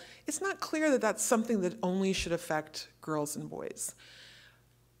equitable, it's not clear that that's something that only should affect girls and boys.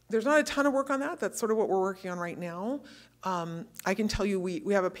 There's not a ton of work on that. That's sort of what we're working on right now. I can tell you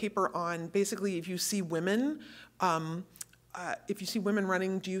we have a paper on basically if you see women running,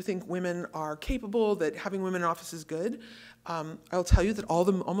 do you think women are capable, that having women in office is good? I'll tell you that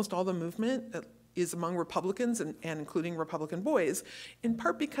almost all the movement is among Republicans and including Republican boys, in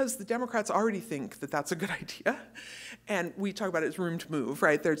part because the Democrats already think that that's a good idea. And we talk about it as room to move,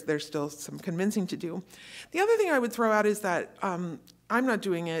 right? There's still some convincing to do. The other thing I would throw out is that I'm not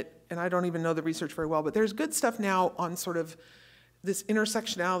doing it, and I don't even know the research very well, but there's good stuff now on sort of this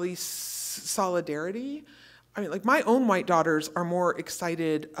intersectionality solidarity. I mean, like my own white daughters are more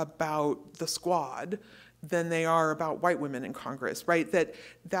excited about the squad than they are about white women in Congress, right? We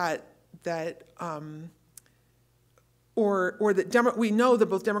know that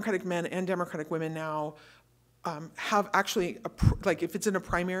both Democratic men and Democratic women now have actually, like if it's in a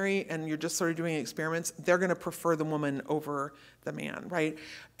primary and you're just sort of doing experiments, they're gonna prefer the woman over the man, right?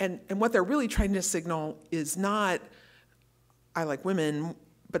 And what they're really trying to signal is not, I like women,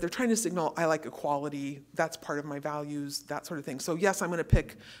 but they're trying to signal, I like equality, that's part of my values, that sort of thing. So yes, I'm gonna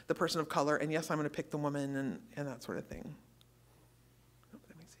pick the person of color, and yes, I'm gonna pick the woman, and that sort of thing. I hope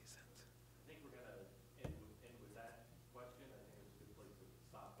that makes any sense. I think we're gonna end with that question. I think it's a good place to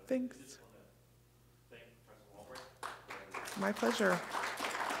stop. But Thanks. I just want to thank Professor Wolbrecht. My pleasure.